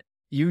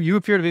 you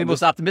appear to be the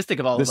most optimistic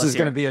of all of us. This is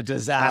going to be a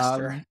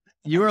disaster.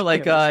 You are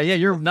like,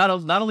 you're not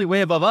only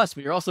way above us,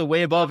 but you're also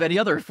way above any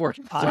other for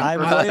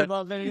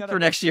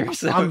next year.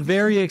 So. I'm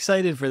very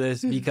excited for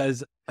this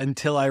because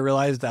until I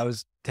realized I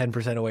was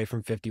 10% away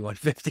from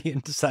 5150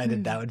 and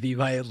decided that would be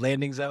my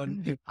landing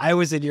zone, I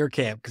was in your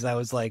camp because I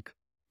was like,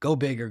 go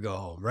big or go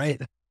home,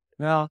 right?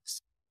 Well,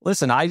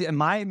 listen,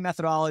 my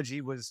methodology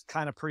was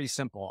kind of pretty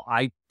simple.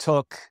 I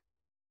took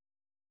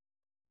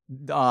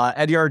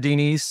Ed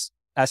Yardeni's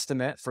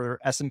estimate for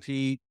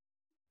S&P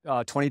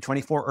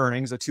 2024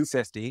 earnings of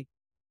 250.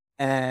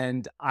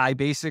 And I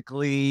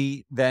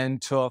basically then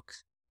took,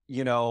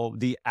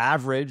 the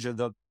average of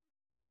the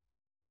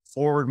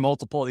forward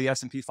multiple of the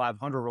S&P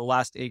 500 over the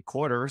last 8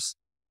 quarters.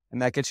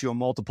 And that gets you a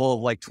multiple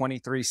of like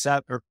 23,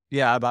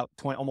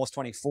 almost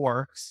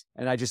 24.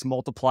 And I just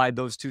multiplied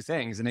those two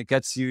things and it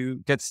gets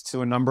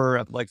to a number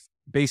of like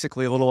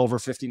basically a little over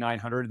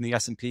 5,900 in the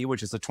S&P,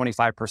 which is a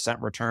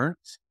 25% return.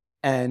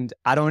 And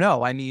I don't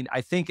know. I mean,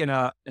 I think in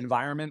an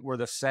environment where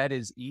the Fed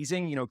is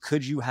easing,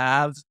 could you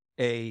have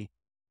a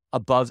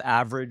above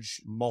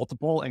average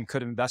multiple and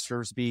could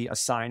investors be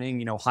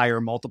assigning,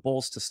 higher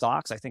multiples to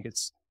stocks? I think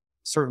it's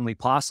certainly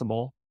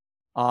possible.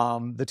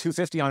 The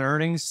 250 on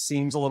earnings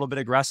seems a little bit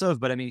aggressive,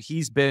 but I mean,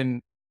 he's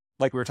been,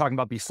 like we were talking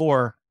about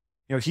before,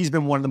 he's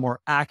been one of the more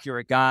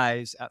accurate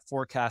guys at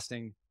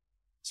forecasting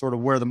sort of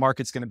where the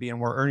market's going to be and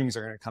where earnings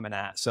are going to come in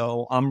at.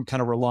 So I'm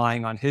kind of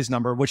relying on his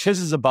number, which his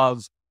is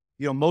above,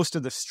 most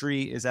of the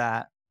street is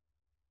at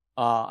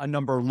a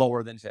number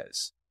lower than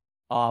his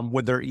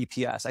with their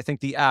EPS. I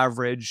think the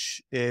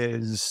average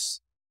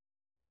is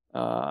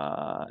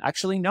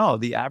actually, no,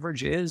 the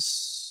average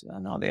is,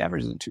 the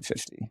average isn't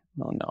 250.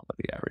 No, but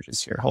the average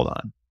is here. Hold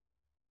on.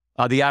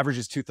 The average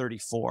is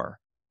 234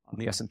 on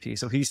the S&P.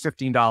 So he's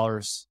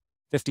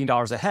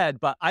 $15 ahead.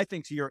 But I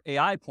think to your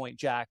AI point,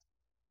 Jack,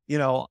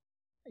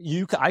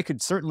 I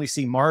could certainly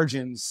see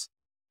margins.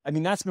 I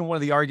mean, that's been one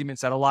of the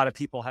arguments that a lot of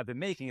people have been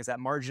making, is that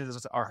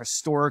margins are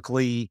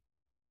historically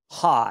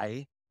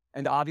high.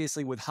 And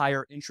obviously with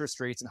higher interest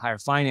rates and higher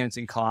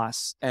financing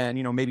costs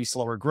and, maybe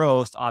slower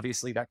growth,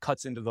 obviously that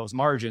cuts into those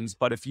margins.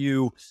 But if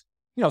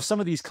if some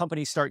of these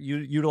companies start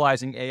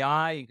utilizing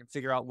AI and can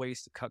figure out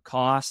ways to cut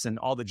costs and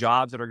all the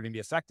jobs that are going to be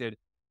affected,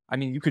 I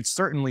mean, you could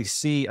certainly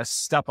see a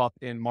step up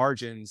in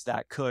margins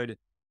that could,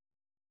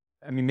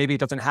 maybe it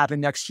doesn't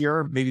happen next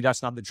year. Maybe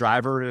that's not the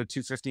driver to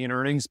 250 in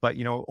earnings, but,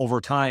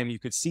 over time you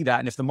could see that.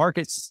 And if the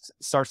market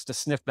starts to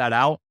sniff that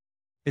out,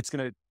 it's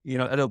going to,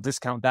 it'll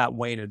discount that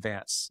way in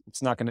advance.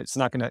 It's not going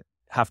to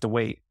have to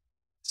wait.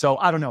 So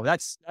I don't know.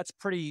 That's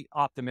pretty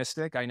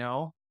optimistic. I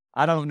know.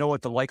 I don't know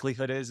what the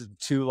likelihood is of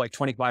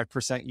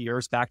 25%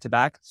 years back to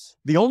back.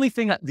 The only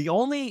thing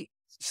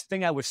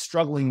I was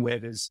struggling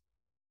with is,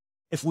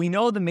 if we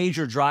know the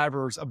major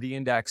drivers of the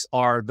index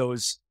are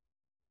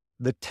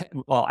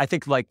I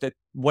think the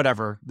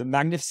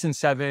Magnificent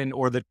Seven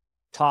or the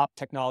top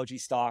technology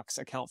stocks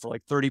account for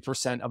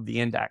 30% of the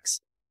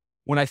index.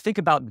 When I think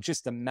about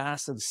just the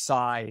massive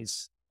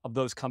size of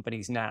those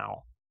companies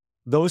now,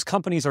 those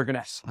companies are going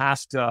to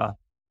have to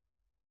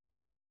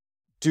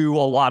do a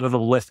lot of the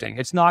lifting.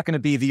 It's not going to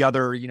be the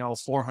other,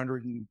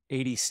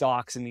 480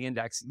 stocks in the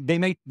index. They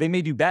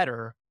may do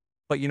better,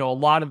 but, a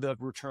lot of the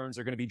returns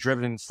are going to be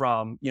driven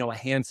from, a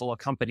handful of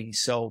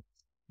companies. So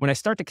when I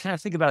start to kind of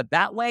think about it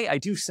that way, I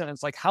do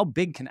sense how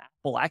big can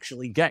Apple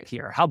actually get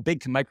here? How big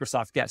can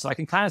Microsoft get? So I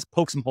can kind of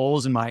poke some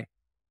holes in my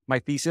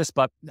thesis,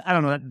 but I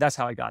don't know. That's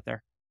how I got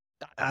there.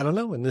 I don't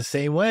know. In the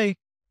same way,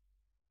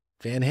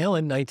 Van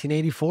Halen,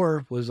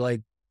 1984 was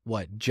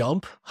what?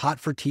 Jump, Hot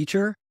for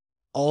Teacher,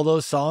 all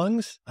those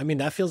songs. I mean,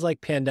 that feels like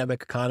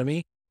pandemic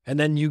economy. And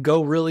then you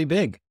go really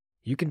big.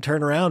 You can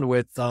turn around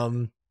with,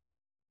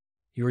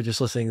 you were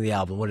just listening to the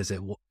album. What is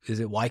it? Is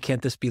it Why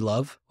Can't This Be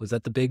Love? Was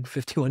that the big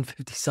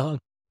 5150 song?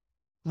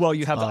 Well,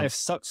 you have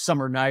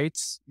Summer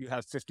Nights. You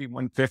have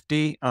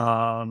 5150.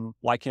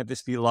 Why Can't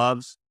This Be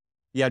Love?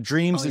 Yeah,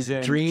 Dreams is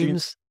in.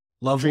 Dreams.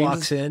 Love Dreams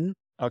Walks In.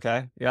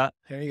 Okay. Yeah.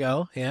 There you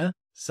go. Yeah.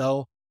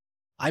 So,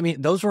 I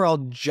mean, those were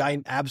all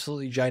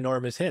absolutely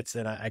ginormous hits.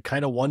 And I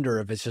kind of wonder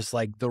if it's just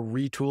the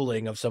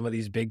retooling of some of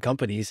these big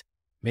companies.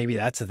 Maybe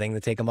that's the thing to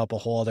take them up a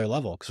whole other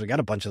level. Because we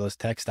got a bunch of those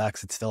tech stocks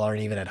that still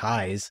aren't even at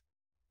highs.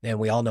 And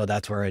we all know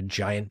that's where a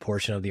giant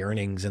portion of the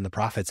earnings and the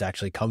profits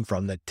actually come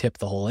from that tip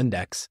the whole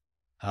index.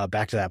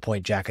 Back to that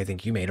point, Jack, I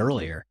think you made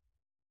earlier.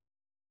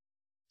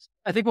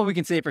 I think what we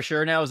can say for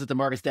sure now is that the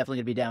market's definitely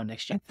going to be down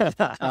next year.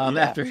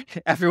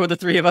 After what the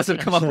three of us have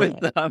come up with.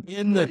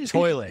 In the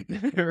toilet.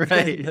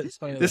 Right.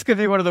 This could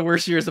be one of the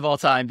worst years of all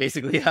time,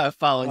 basically,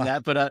 following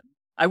that. But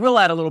I will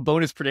add a little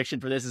bonus prediction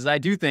for this, is I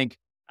do think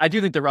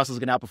the Russell's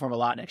going to outperform a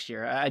lot next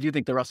year. I do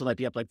think the Russell might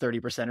be up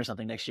 30% or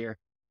something next year.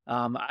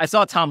 I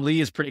saw Tom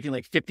Lee is predicting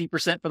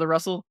 50% for the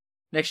Russell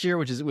next year,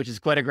 which is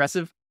quite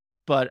aggressive.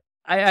 But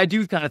I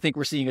do kind of think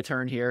we're seeing a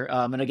turn here.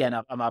 And again,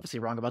 I'm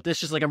obviously wrong about this,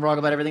 just like I'm wrong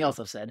about everything else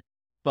I've said.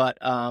 But,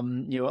 a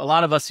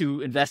lot of us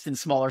who invest in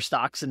smaller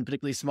stocks and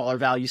particularly smaller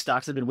value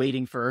stocks have been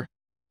waiting for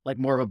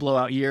more of a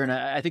blowout year. And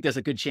I think there's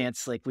a good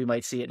chance we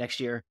might see it next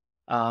year,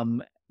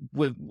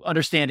 with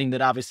understanding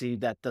that obviously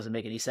that doesn't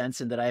make any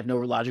sense and that I have no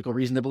logical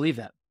reason to believe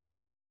that.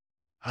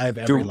 I have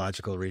every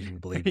logical reason to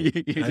believe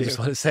it. I just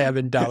want to say I've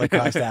been dollar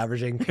cost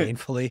averaging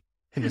painfully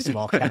in the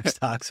small cap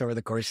stocks over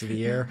the course of the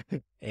year.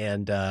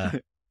 And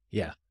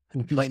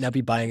might not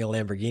be buying a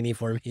Lamborghini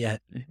for me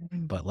yet,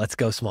 but let's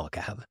go small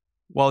cap.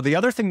 Well, the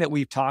other thing that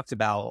we've talked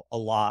about a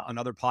lot on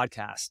other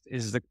podcasts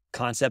is the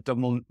concept of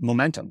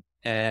momentum.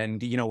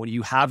 And, when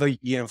you have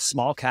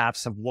small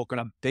caps have woken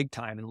up big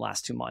time in the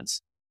last 2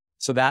 months.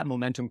 So that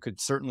momentum could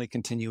certainly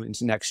continue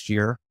into next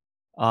year.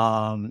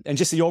 And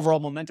just the overall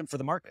momentum for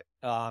the market.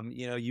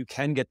 You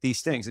can get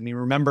these things. I mean,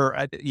 remember,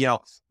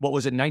 what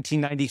was it,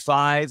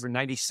 1995 or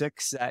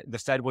 96? I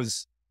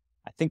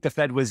think the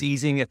Fed was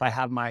easing, if I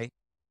have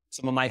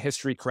some of my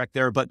history correct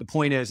there. But the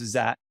point is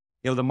that,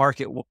 the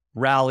market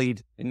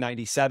rallied in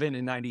 97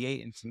 and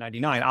 98 and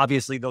 99.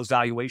 Obviously, those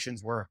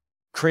valuations were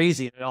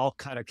crazy and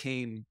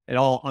it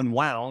all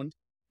unwound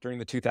during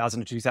the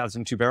 2000 to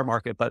 2002 bear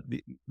market. But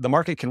the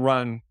market can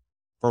run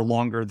for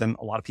longer than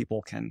a lot of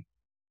people can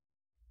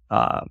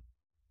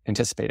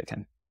anticipate it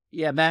can.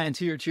 Yeah, Matt, and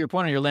to your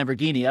point on your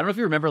Lamborghini, I don't know if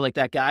you remember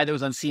that guy that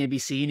was on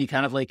CNBC and he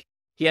kind of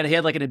he had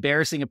an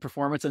embarrassing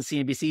performance on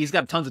CNBC. He's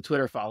got tons of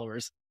Twitter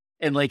followers.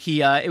 And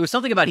it was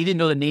something about he didn't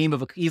know the name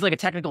of he's a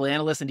technical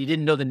analyst and he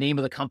didn't know the name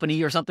of the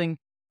company or something.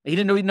 He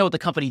didn't know what the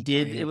company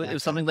did. It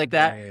was something like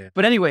that. Yeah.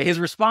 But anyway, his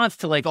response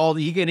to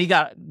he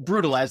got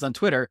brutalized on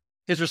Twitter.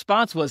 His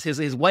response was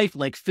his wife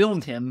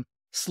filmed him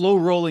slow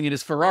rolling in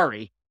his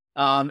Ferrari.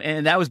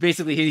 And that was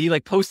basically, he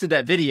posted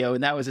that video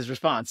and that was his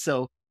response.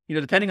 So,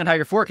 depending on how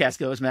your forecast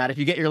goes, Matt, if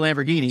you get your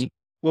Lamborghini,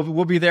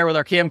 we'll be there with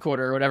our camcorder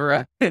or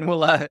whatever. And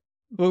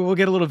we'll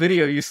get a little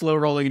video of you slow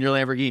rolling in your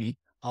Lamborghini.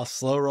 I'll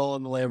slow roll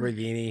in the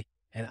Lamborghini.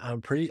 And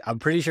I'm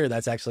pretty sure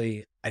that's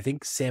actually, I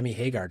think Sammy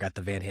Hagar got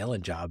the Van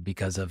Halen job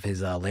because of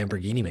his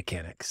Lamborghini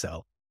mechanic.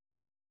 So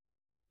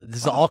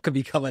This all could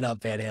be coming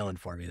up Van Halen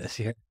for me this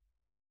year.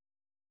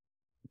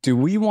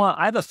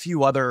 I have a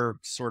few other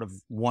sort of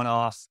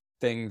one-off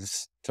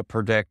things to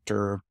predict,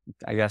 or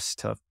I guess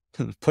to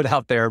put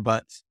out there,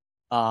 but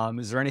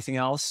is there anything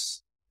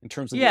else in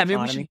terms of the economy?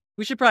 I mean,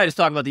 we should probably just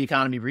talk about the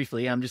economy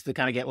briefly, just to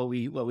kind of get what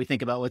we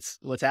think about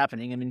what's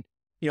happening. I mean,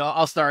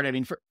 I'll start. I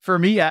mean, for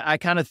me, I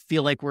kind of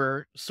feel like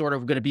we're sort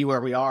of going to be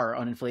where we are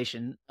on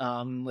inflation.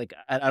 Like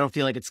I don't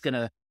feel like it's going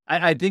to,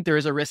 I think there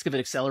is a risk of it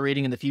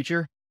accelerating in the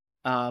future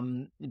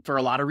for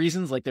a lot of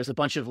reasons. Like there's a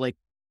bunch of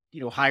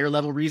higher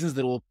level reasons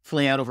that will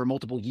play out over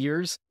multiple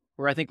years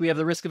where I think we have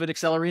the risk of it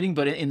accelerating.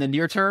 But in the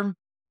near term,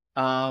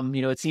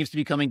 it seems to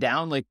be coming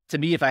down. Like to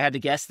me, if I had to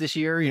guess this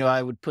year,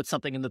 I would put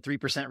something in the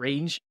 3%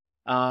 range.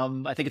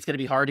 I think it's going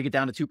to be hard to get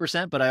down to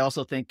 2%, but I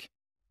also think,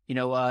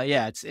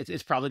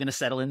 it's probably going to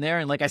settle in there.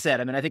 And like I said,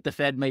 I mean, I think the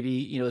Fed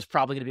maybe, is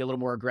probably going to be a little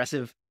more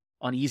aggressive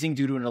on easing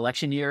due to an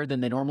election year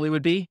than they normally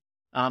would be.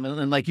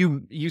 And like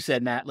you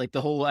said, Matt, like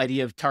the whole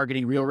idea of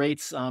targeting real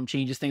rates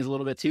changes things a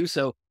little bit too.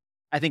 So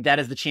I think that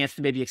is the chance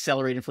to maybe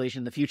accelerate inflation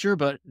in the future.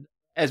 But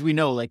as we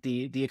know, like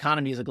the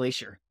economy is a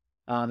glacier.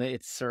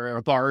 It's or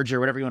a barge or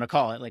whatever you want to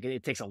call it. Like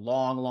it takes a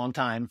long, long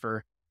time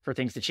for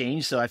things to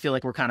change. So I feel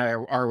like we're kind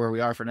of are where we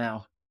are for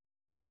now.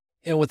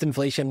 With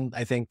inflation,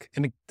 I think,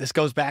 and this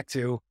goes back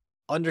to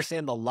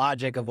understand the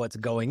logic of what's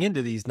going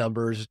into these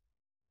numbers.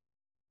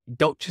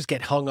 Don't just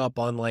get hung up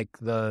on like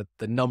the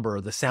number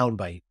or the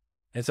soundbite.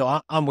 And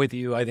so I'm with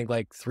you. I think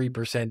like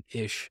 3%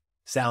 ish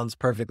sounds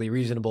perfectly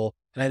reasonable.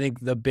 And I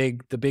think the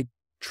big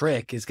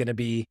trick is going to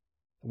be,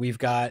 we've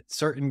got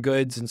certain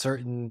goods and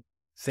certain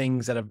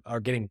things that are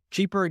getting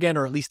cheaper again,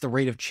 or at least the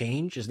rate of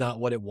change is not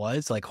what it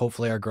was. Like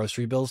hopefully our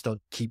grocery bills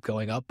don't keep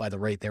going up by the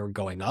rate they were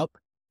going up.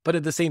 But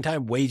at the same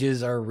time,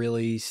 wages are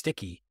really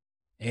sticky.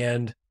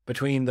 And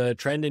between the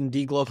trend in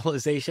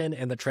deglobalization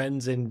and the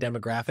trends in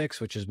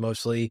demographics, which is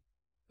mostly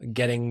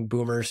getting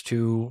boomers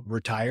to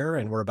retire,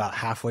 and we're about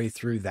halfway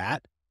through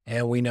that.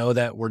 And we know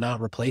that we're not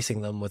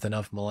replacing them with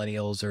enough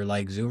millennials or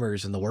like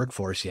Zoomers in the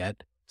workforce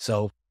yet.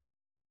 So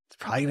it's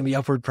probably going to be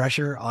upward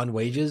pressure on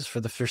wages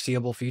for the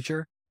foreseeable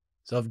future.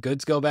 So if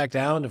goods go back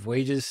down, if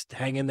wages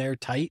hang in there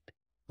tight,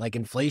 like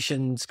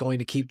inflation's going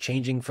to keep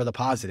changing for the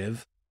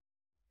positive.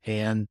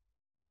 And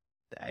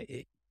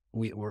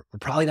we're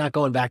probably not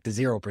going back to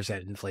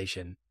 0%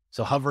 inflation.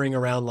 So hovering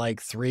around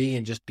like 3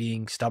 and just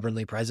being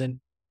stubbornly present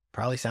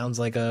probably sounds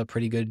like a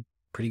pretty good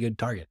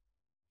target.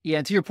 Yeah.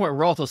 And to your point,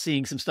 we're also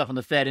seeing some stuff on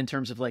the Fed in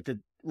terms of like the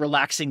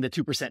relaxing the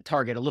 2%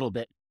 target a little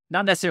bit,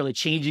 not necessarily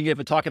changing it,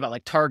 but talking about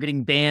like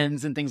targeting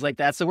bands and things like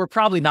that. So we're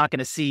probably not going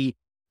to see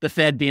the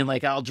Fed being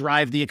like, I'll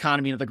drive the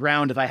economy into the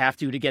ground if I have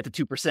to get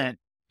to 2%.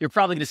 You're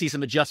probably going to see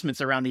some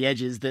adjustments around the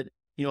edges that,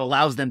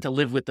 allows them to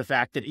live with the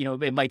fact that,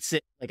 it might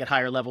sit like at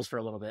higher levels for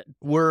a little bit.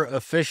 We're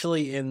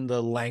officially in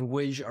the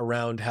language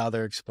around how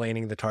they're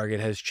explaining the target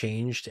has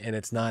changed. And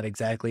it's not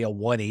exactly a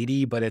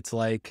 180, but it's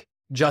like,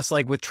 just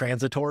like with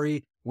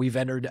transitory, we've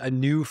entered a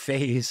new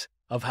phase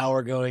of how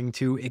we're going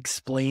to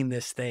explain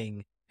this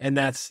thing. And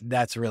that's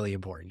really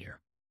important here.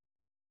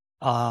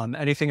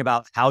 Anything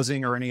about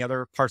housing or any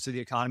other parts of the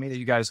economy that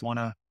you guys want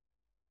to?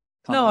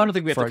 No, I don't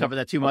think we have to cover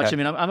that too much. Okay.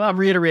 I mean, I'm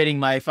reiterating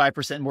my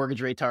 5%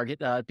 mortgage rate target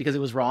because it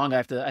was wrong.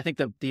 I think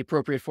the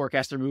appropriate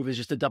forecaster move is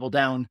just to double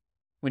down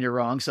when you're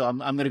wrong. So I'm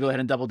going to go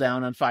ahead and double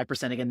down on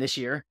 5% again this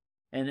year.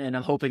 And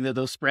I'm hoping that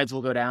those spreads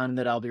will go down and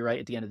that I'll be right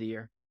at the end of the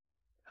year.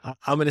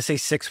 I'm going to say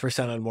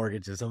 6% on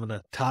mortgages. I'm going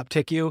to top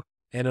tick you,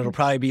 and it'll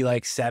probably be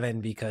like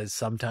 7 because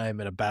sometime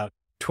in about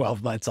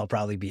 12 months, I'll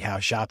probably be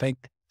house shopping.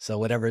 So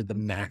whatever the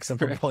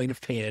maximum point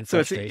of pain and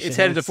frustration it's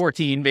headed to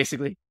 14,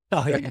 basically.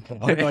 Oh yeah,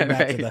 we're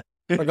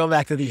going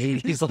back to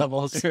the 80s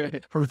levels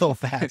real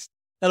fast.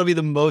 That'll be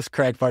the most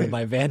correct part of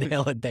my Van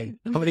Halen thing.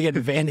 I'm going to get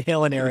Van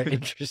Halen era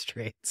interest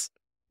rates.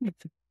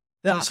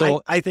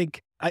 So I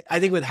think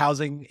with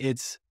housing,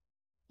 it's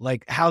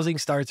like housing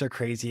starts are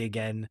crazy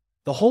again.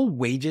 The whole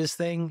wages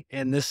thing,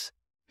 and this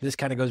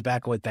kind of goes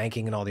back with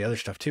banking and all the other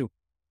stuff too.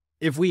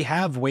 If we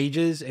have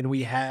wages and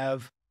we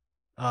have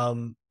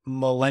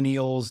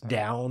millennials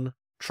down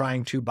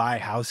trying to buy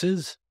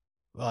houses,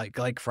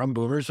 like from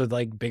boomers with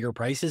like bigger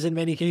prices in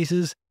many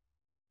cases,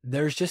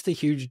 there's just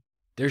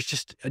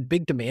a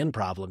big demand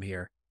problem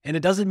here. And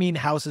it doesn't mean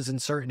houses in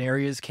certain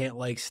areas can't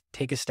like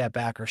take a step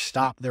back or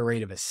stop their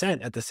rate of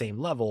ascent at the same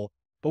level.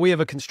 But we have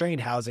a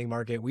constrained housing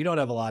market. We don't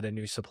have a lot of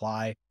new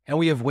supply, and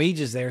we have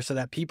wages there so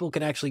that people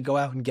can actually go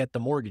out and get the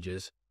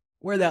mortgages.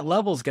 Where that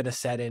level is going to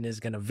set in is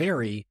going to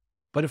vary.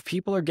 But if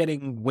people are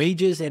getting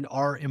wages and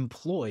are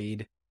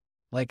employed,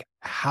 like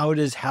how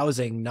does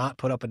housing not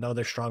put up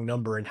another strong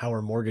number, and how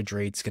are mortgage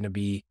rates going to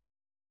be?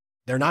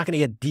 They're not going to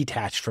get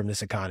detached from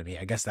this economy.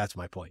 I guess that's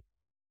my point.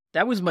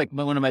 That was like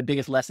one of my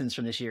biggest lessons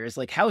from this year is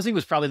like housing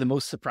was probably the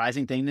most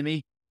surprising thing to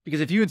me,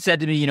 because if you had said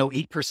to me,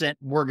 8%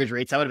 mortgage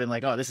rates, I would have been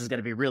like, oh, this is going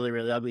to be really,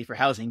 really ugly for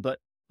housing. But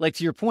like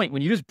to your point,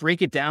 when you just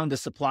break it down to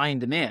supply and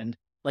demand,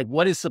 like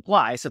what is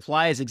supply?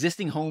 Supply is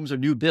existing homes or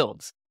new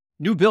builds.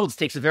 New builds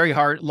takes a very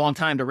long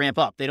time to ramp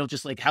up. They don't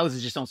just like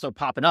houses just don't start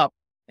popping up.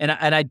 And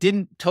I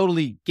didn't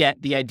totally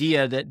get the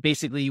idea that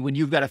basically when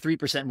you've got a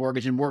 3%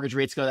 mortgage and mortgage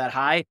rates go that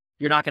high,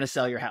 you're not going to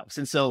sell your house.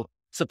 And so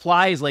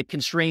supply is like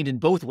constrained in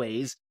both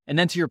ways. And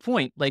then to your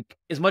point, like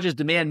as much as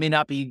demand may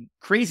not be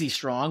crazy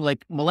strong,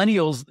 like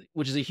millennials,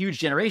 which is a huge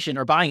generation,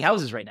 are buying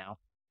houses right now.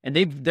 And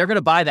they're going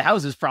to buy the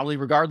houses probably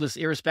regardless,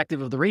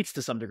 irrespective of the rates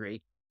to some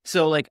degree.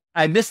 So like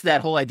I missed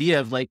that whole idea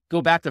of like,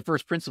 go back to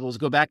first principles,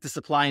 go back to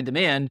supply and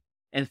demand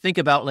and think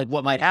about like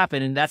what might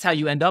happen. And that's how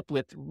you end up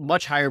with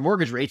much higher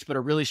mortgage rates, but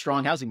a really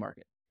strong housing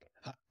market.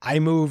 I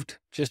moved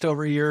just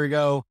over a year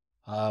ago,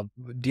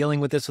 dealing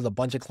with this with a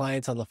bunch of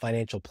clients on the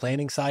financial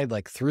planning side,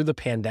 like through the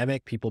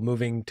pandemic, people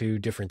moving to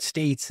different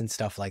states and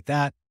stuff like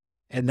that.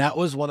 And that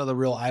was one of the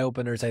real eye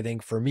openers, I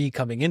think, for me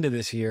coming into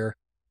this year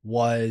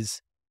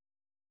was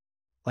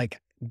like,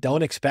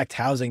 don't expect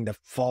housing to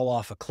fall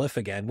off a cliff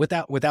again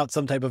without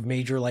some type of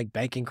major like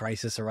banking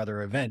crisis or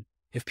other event.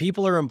 If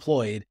people are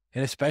employed,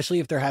 and especially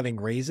if they're having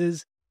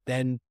raises,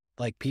 then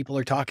like people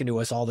are talking to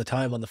us all the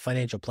time on the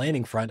financial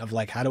planning front of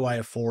like, how do I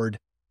afford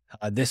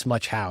this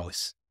much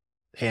house?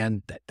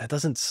 And that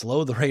doesn't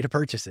slow the rate of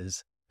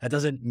purchases. That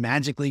doesn't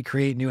magically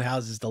create new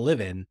houses to live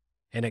in.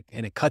 And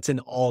it cuts in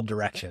all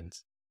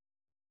directions.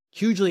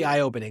 Hugely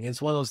eye-opening.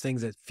 It's one of those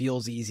things that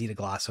feels easy to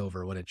gloss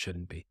over when it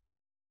shouldn't be.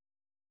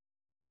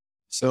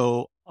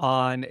 So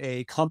on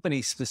a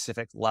company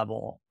specific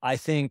level, I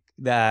think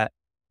that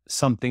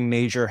something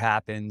major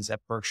happens at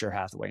Berkshire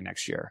Hathaway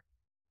next year.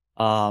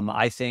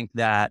 I think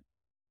that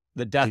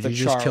the death of Charlie. Did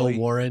you just kill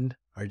Warren?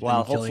 Are you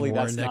hopefully killing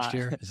Warren next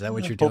year? Is that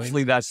what you're doing?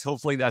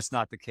 Hopefully that's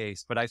not the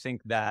case. But I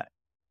think that,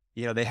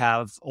 they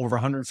have over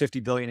 150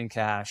 billion in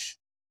cash.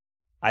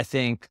 I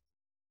think,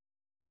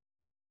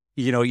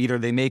 either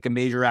they make a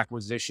major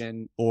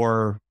acquisition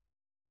or,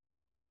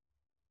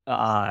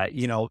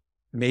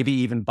 maybe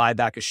even buy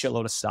back a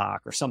shitload of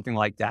stock or something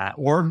like that.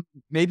 Or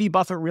maybe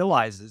Buffett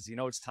realizes,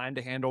 it's time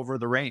to hand over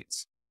the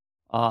reins.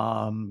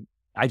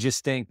 I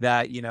just think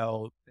that,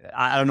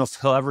 I don't know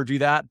if he'll ever do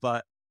that,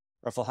 or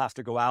if he'll have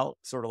to go out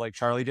sort of like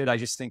Charlie did. I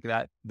just think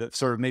that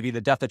maybe the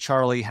death of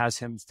Charlie has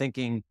him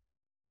thinking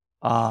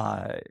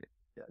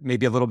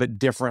maybe a little bit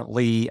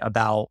differently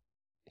about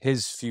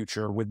his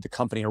future with the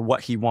company or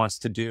what he wants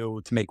to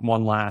do to make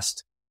one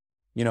last,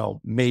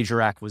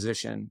 major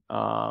acquisition.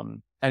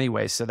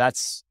 Anyway, so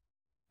that's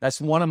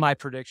one of my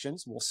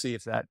predictions. We'll see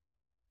if that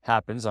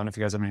happens. I don't know if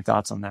you guys have any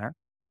thoughts on that.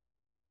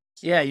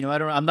 Yeah,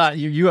 I'm not,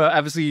 you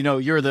obviously,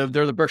 they're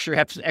the Berkshire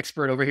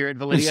expert over here at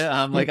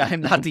Validia. Like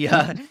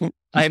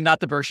I am not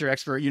the Berkshire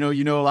expert. You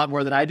know a lot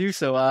more than I do.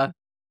 So,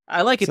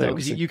 I like it though,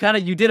 because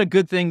you did a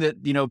good thing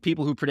that,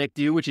 people who predict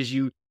do, which is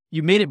you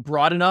made it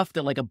broad enough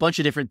that like a bunch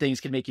of different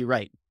things can make you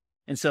right.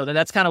 And so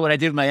that's kind of what I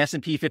did with my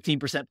S&P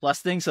 15% plus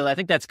thing. So I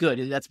think that's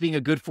good. That's being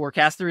a good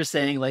forecaster, is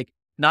saying like,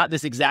 not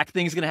this exact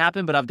thing is going to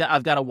happen, but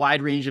I've got a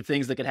wide range of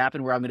things that could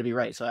happen where I'm going to be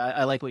right. So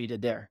I like what you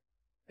did there.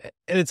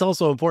 And it's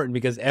also important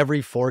because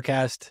every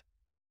forecast,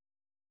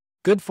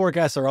 good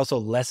forecasts are also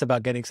less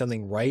about getting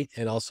something right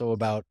and also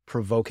about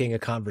provoking a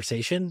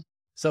conversation.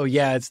 So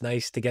yeah, it's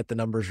nice to get the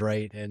numbers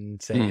right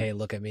and say, hey,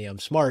 look at me, I'm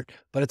smart,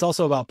 but it's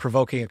also about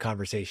provoking a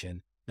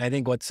conversation. And I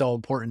think what's so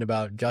important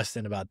about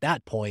Justin about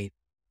that point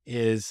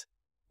is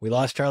we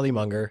lost Charlie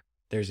Munger.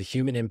 There's a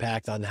human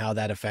impact on how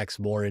that affects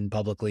Warren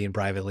publicly and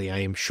privately. I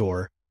am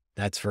sure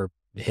that's for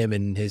him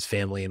and his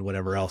family and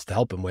whatever else to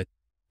help him with.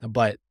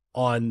 But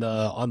on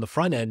the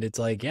front end, it's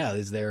like, yeah,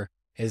 is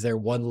there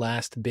one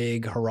last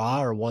big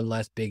hurrah or one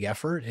last big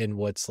effort in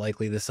what's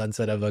likely the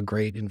sunset of a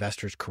great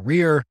investor's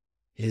career?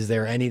 Is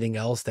there anything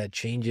else that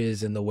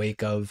changes in the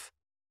wake of?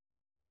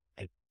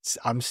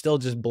 I'm still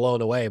just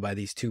blown away by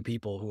these two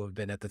people who have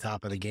been at the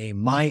top of the game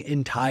my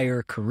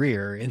entire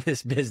career in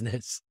this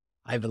business.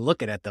 I've been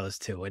looking at those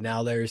two, and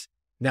now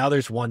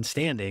there's one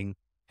standing.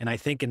 And I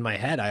think in my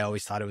head, I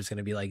always thought it was going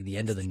to be like the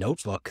end of The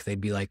Notebook. They'd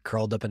be like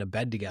curled up in a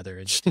bed together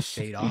and just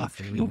fade off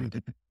and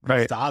we'd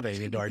be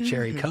sobbing into our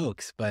cherry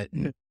Cokes. But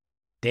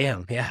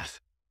damn, yeah.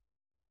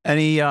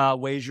 Any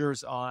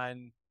wagers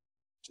on,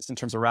 just in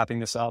terms of wrapping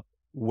this up,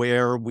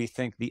 where we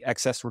think the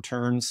excess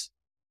returns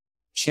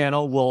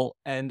channel will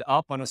end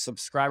up on a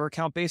subscriber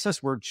count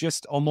basis? We're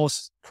just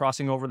almost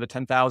crossing over the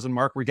 10,000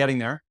 mark. We're getting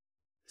there.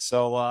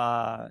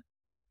 So,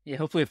 yeah,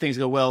 hopefully if things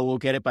go well, we'll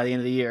get it by the end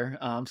of the year.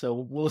 So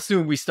we'll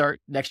assume we start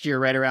next year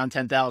right around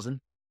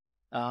 10,000.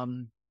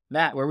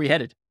 Matt, where are we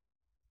headed?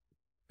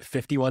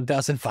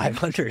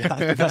 51,500.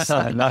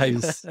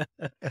 Nice.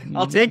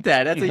 I'll take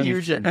that. That's a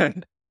huge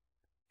end.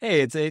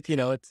 Hey,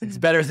 it's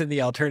better than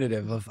the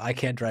alternative of I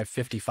can't drive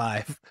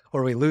 55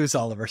 or we lose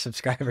all of our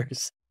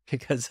subscribers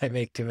because I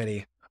make too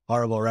many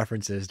horrible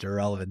references to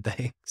irrelevant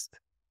things.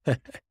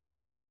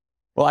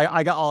 Well,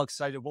 I got all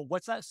excited. Well,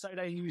 what's that site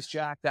I use,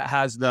 Jack, that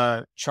has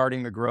the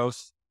charting the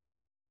growth?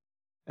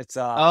 It's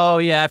oh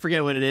yeah, I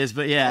forget what it is,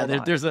 but yeah,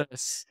 there's a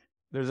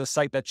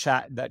site that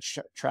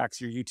tracks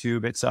your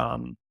YouTube. It's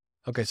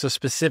okay, so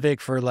specific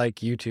for like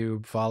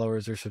YouTube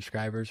followers or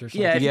subscribers or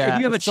something. Yeah, if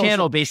you have a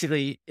channel,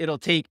 basically it'll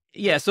take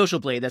Social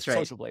Blade. That's right.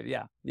 Social Blade.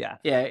 Yeah.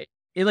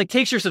 It like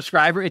takes your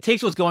subscriber. It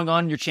takes what's going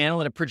on in your channel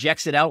and it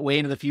projects it out way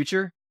into the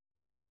future.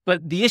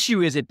 But the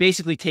issue is it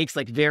basically takes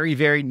like very,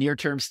 very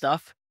near-term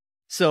stuff.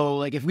 So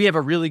like if we have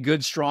a really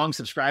good, strong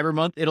subscriber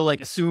month, it'll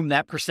like assume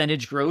that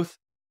percentage growth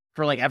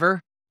for like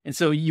ever. And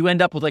so you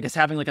end up with like us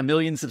having like 1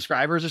 million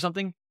subscribers or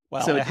something.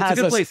 Well, so it's a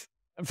good place.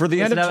 For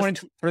the end of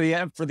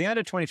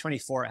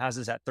 2024, it has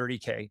us at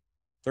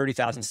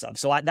 30,000 subs.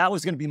 So that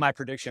was going to be my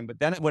prediction. But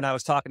then when I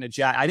was talking to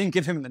Jack, I didn't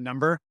give him the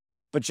number,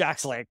 but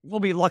Jack's like, we'll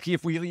be lucky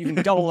if we even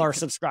double our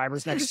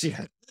subscribers next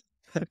year.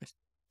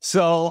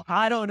 So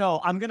I don't know.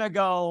 I'm going to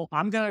go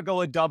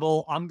a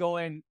double. I'm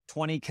going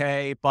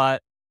 20K,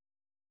 but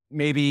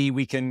maybe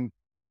we can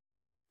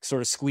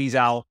sort of squeeze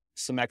out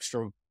some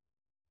extra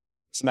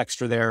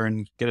there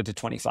and get it to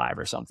 25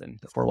 or something.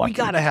 If we're lucky. We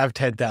got to have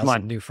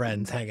 10,000 new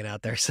friends hanging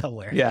out there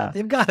somewhere. Yeah.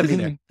 They've got to be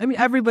there. I mean,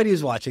 everybody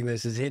who's watching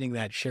this is hitting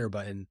that share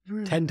button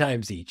 10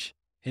 times each.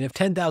 And if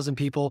 10,000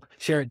 people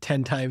share it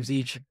 10 times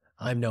each,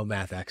 I'm no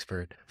math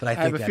expert, but I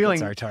think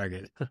that's our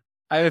target.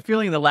 I have a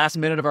feeling the last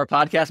minute of our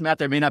podcast, Matt,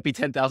 there may not be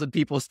 10,000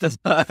 people. There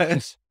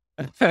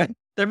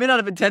may not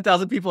have been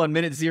 10,000 people on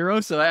minute 0.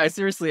 So I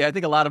seriously, I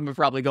think a lot of them have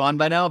probably gone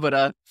by now.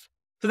 But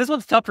so this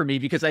one's tough for me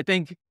because I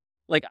think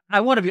like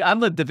I'm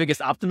the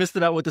biggest optimist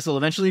about what this will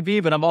eventually be,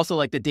 but I'm also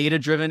like the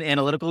data-driven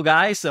analytical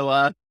guy.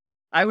 So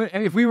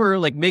if we were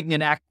like making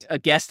a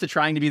guess to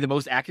trying to be the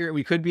most accurate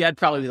we could be, I'd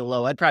probably be the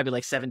low. I'd probably be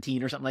like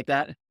 17 or something like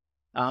that.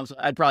 So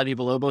I'd probably be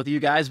below both of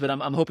you guys, but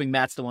I'm hoping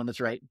Matt's the one that's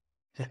right.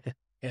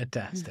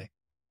 Fantastic.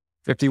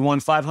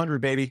 51,500,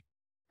 baby.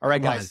 All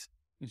right, guys.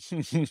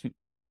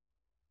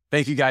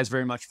 Thank you guys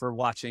very much for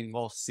watching.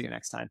 We'll see you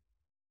next time.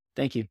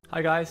 Thank you.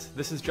 Hi, guys.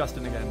 This is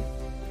Justin again.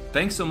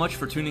 Thanks so much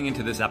for tuning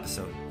into this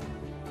episode.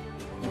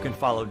 You can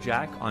follow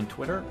Jack on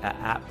Twitter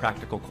at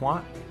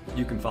 @PracticalQuant.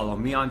 You can follow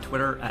me on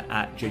Twitter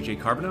at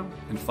JJCarbonneau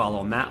and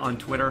follow Matt on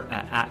Twitter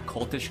at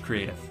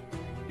CultishCreative.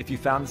 If you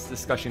found this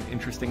discussion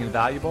interesting and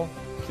valuable,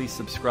 please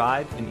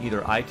subscribe in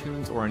either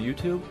iTunes or on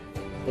YouTube,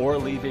 or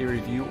leave a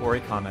review or a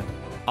comment.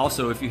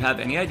 Also, if you have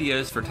any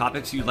ideas for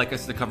topics you'd like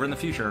us to cover in the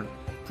future,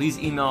 please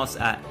email us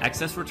at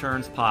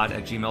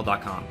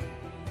excessreturnspod@gmail.com.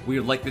 We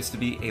would like this to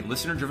be a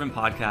listener-driven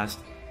podcast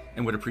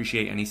and would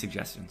appreciate any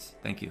suggestions.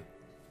 Thank you.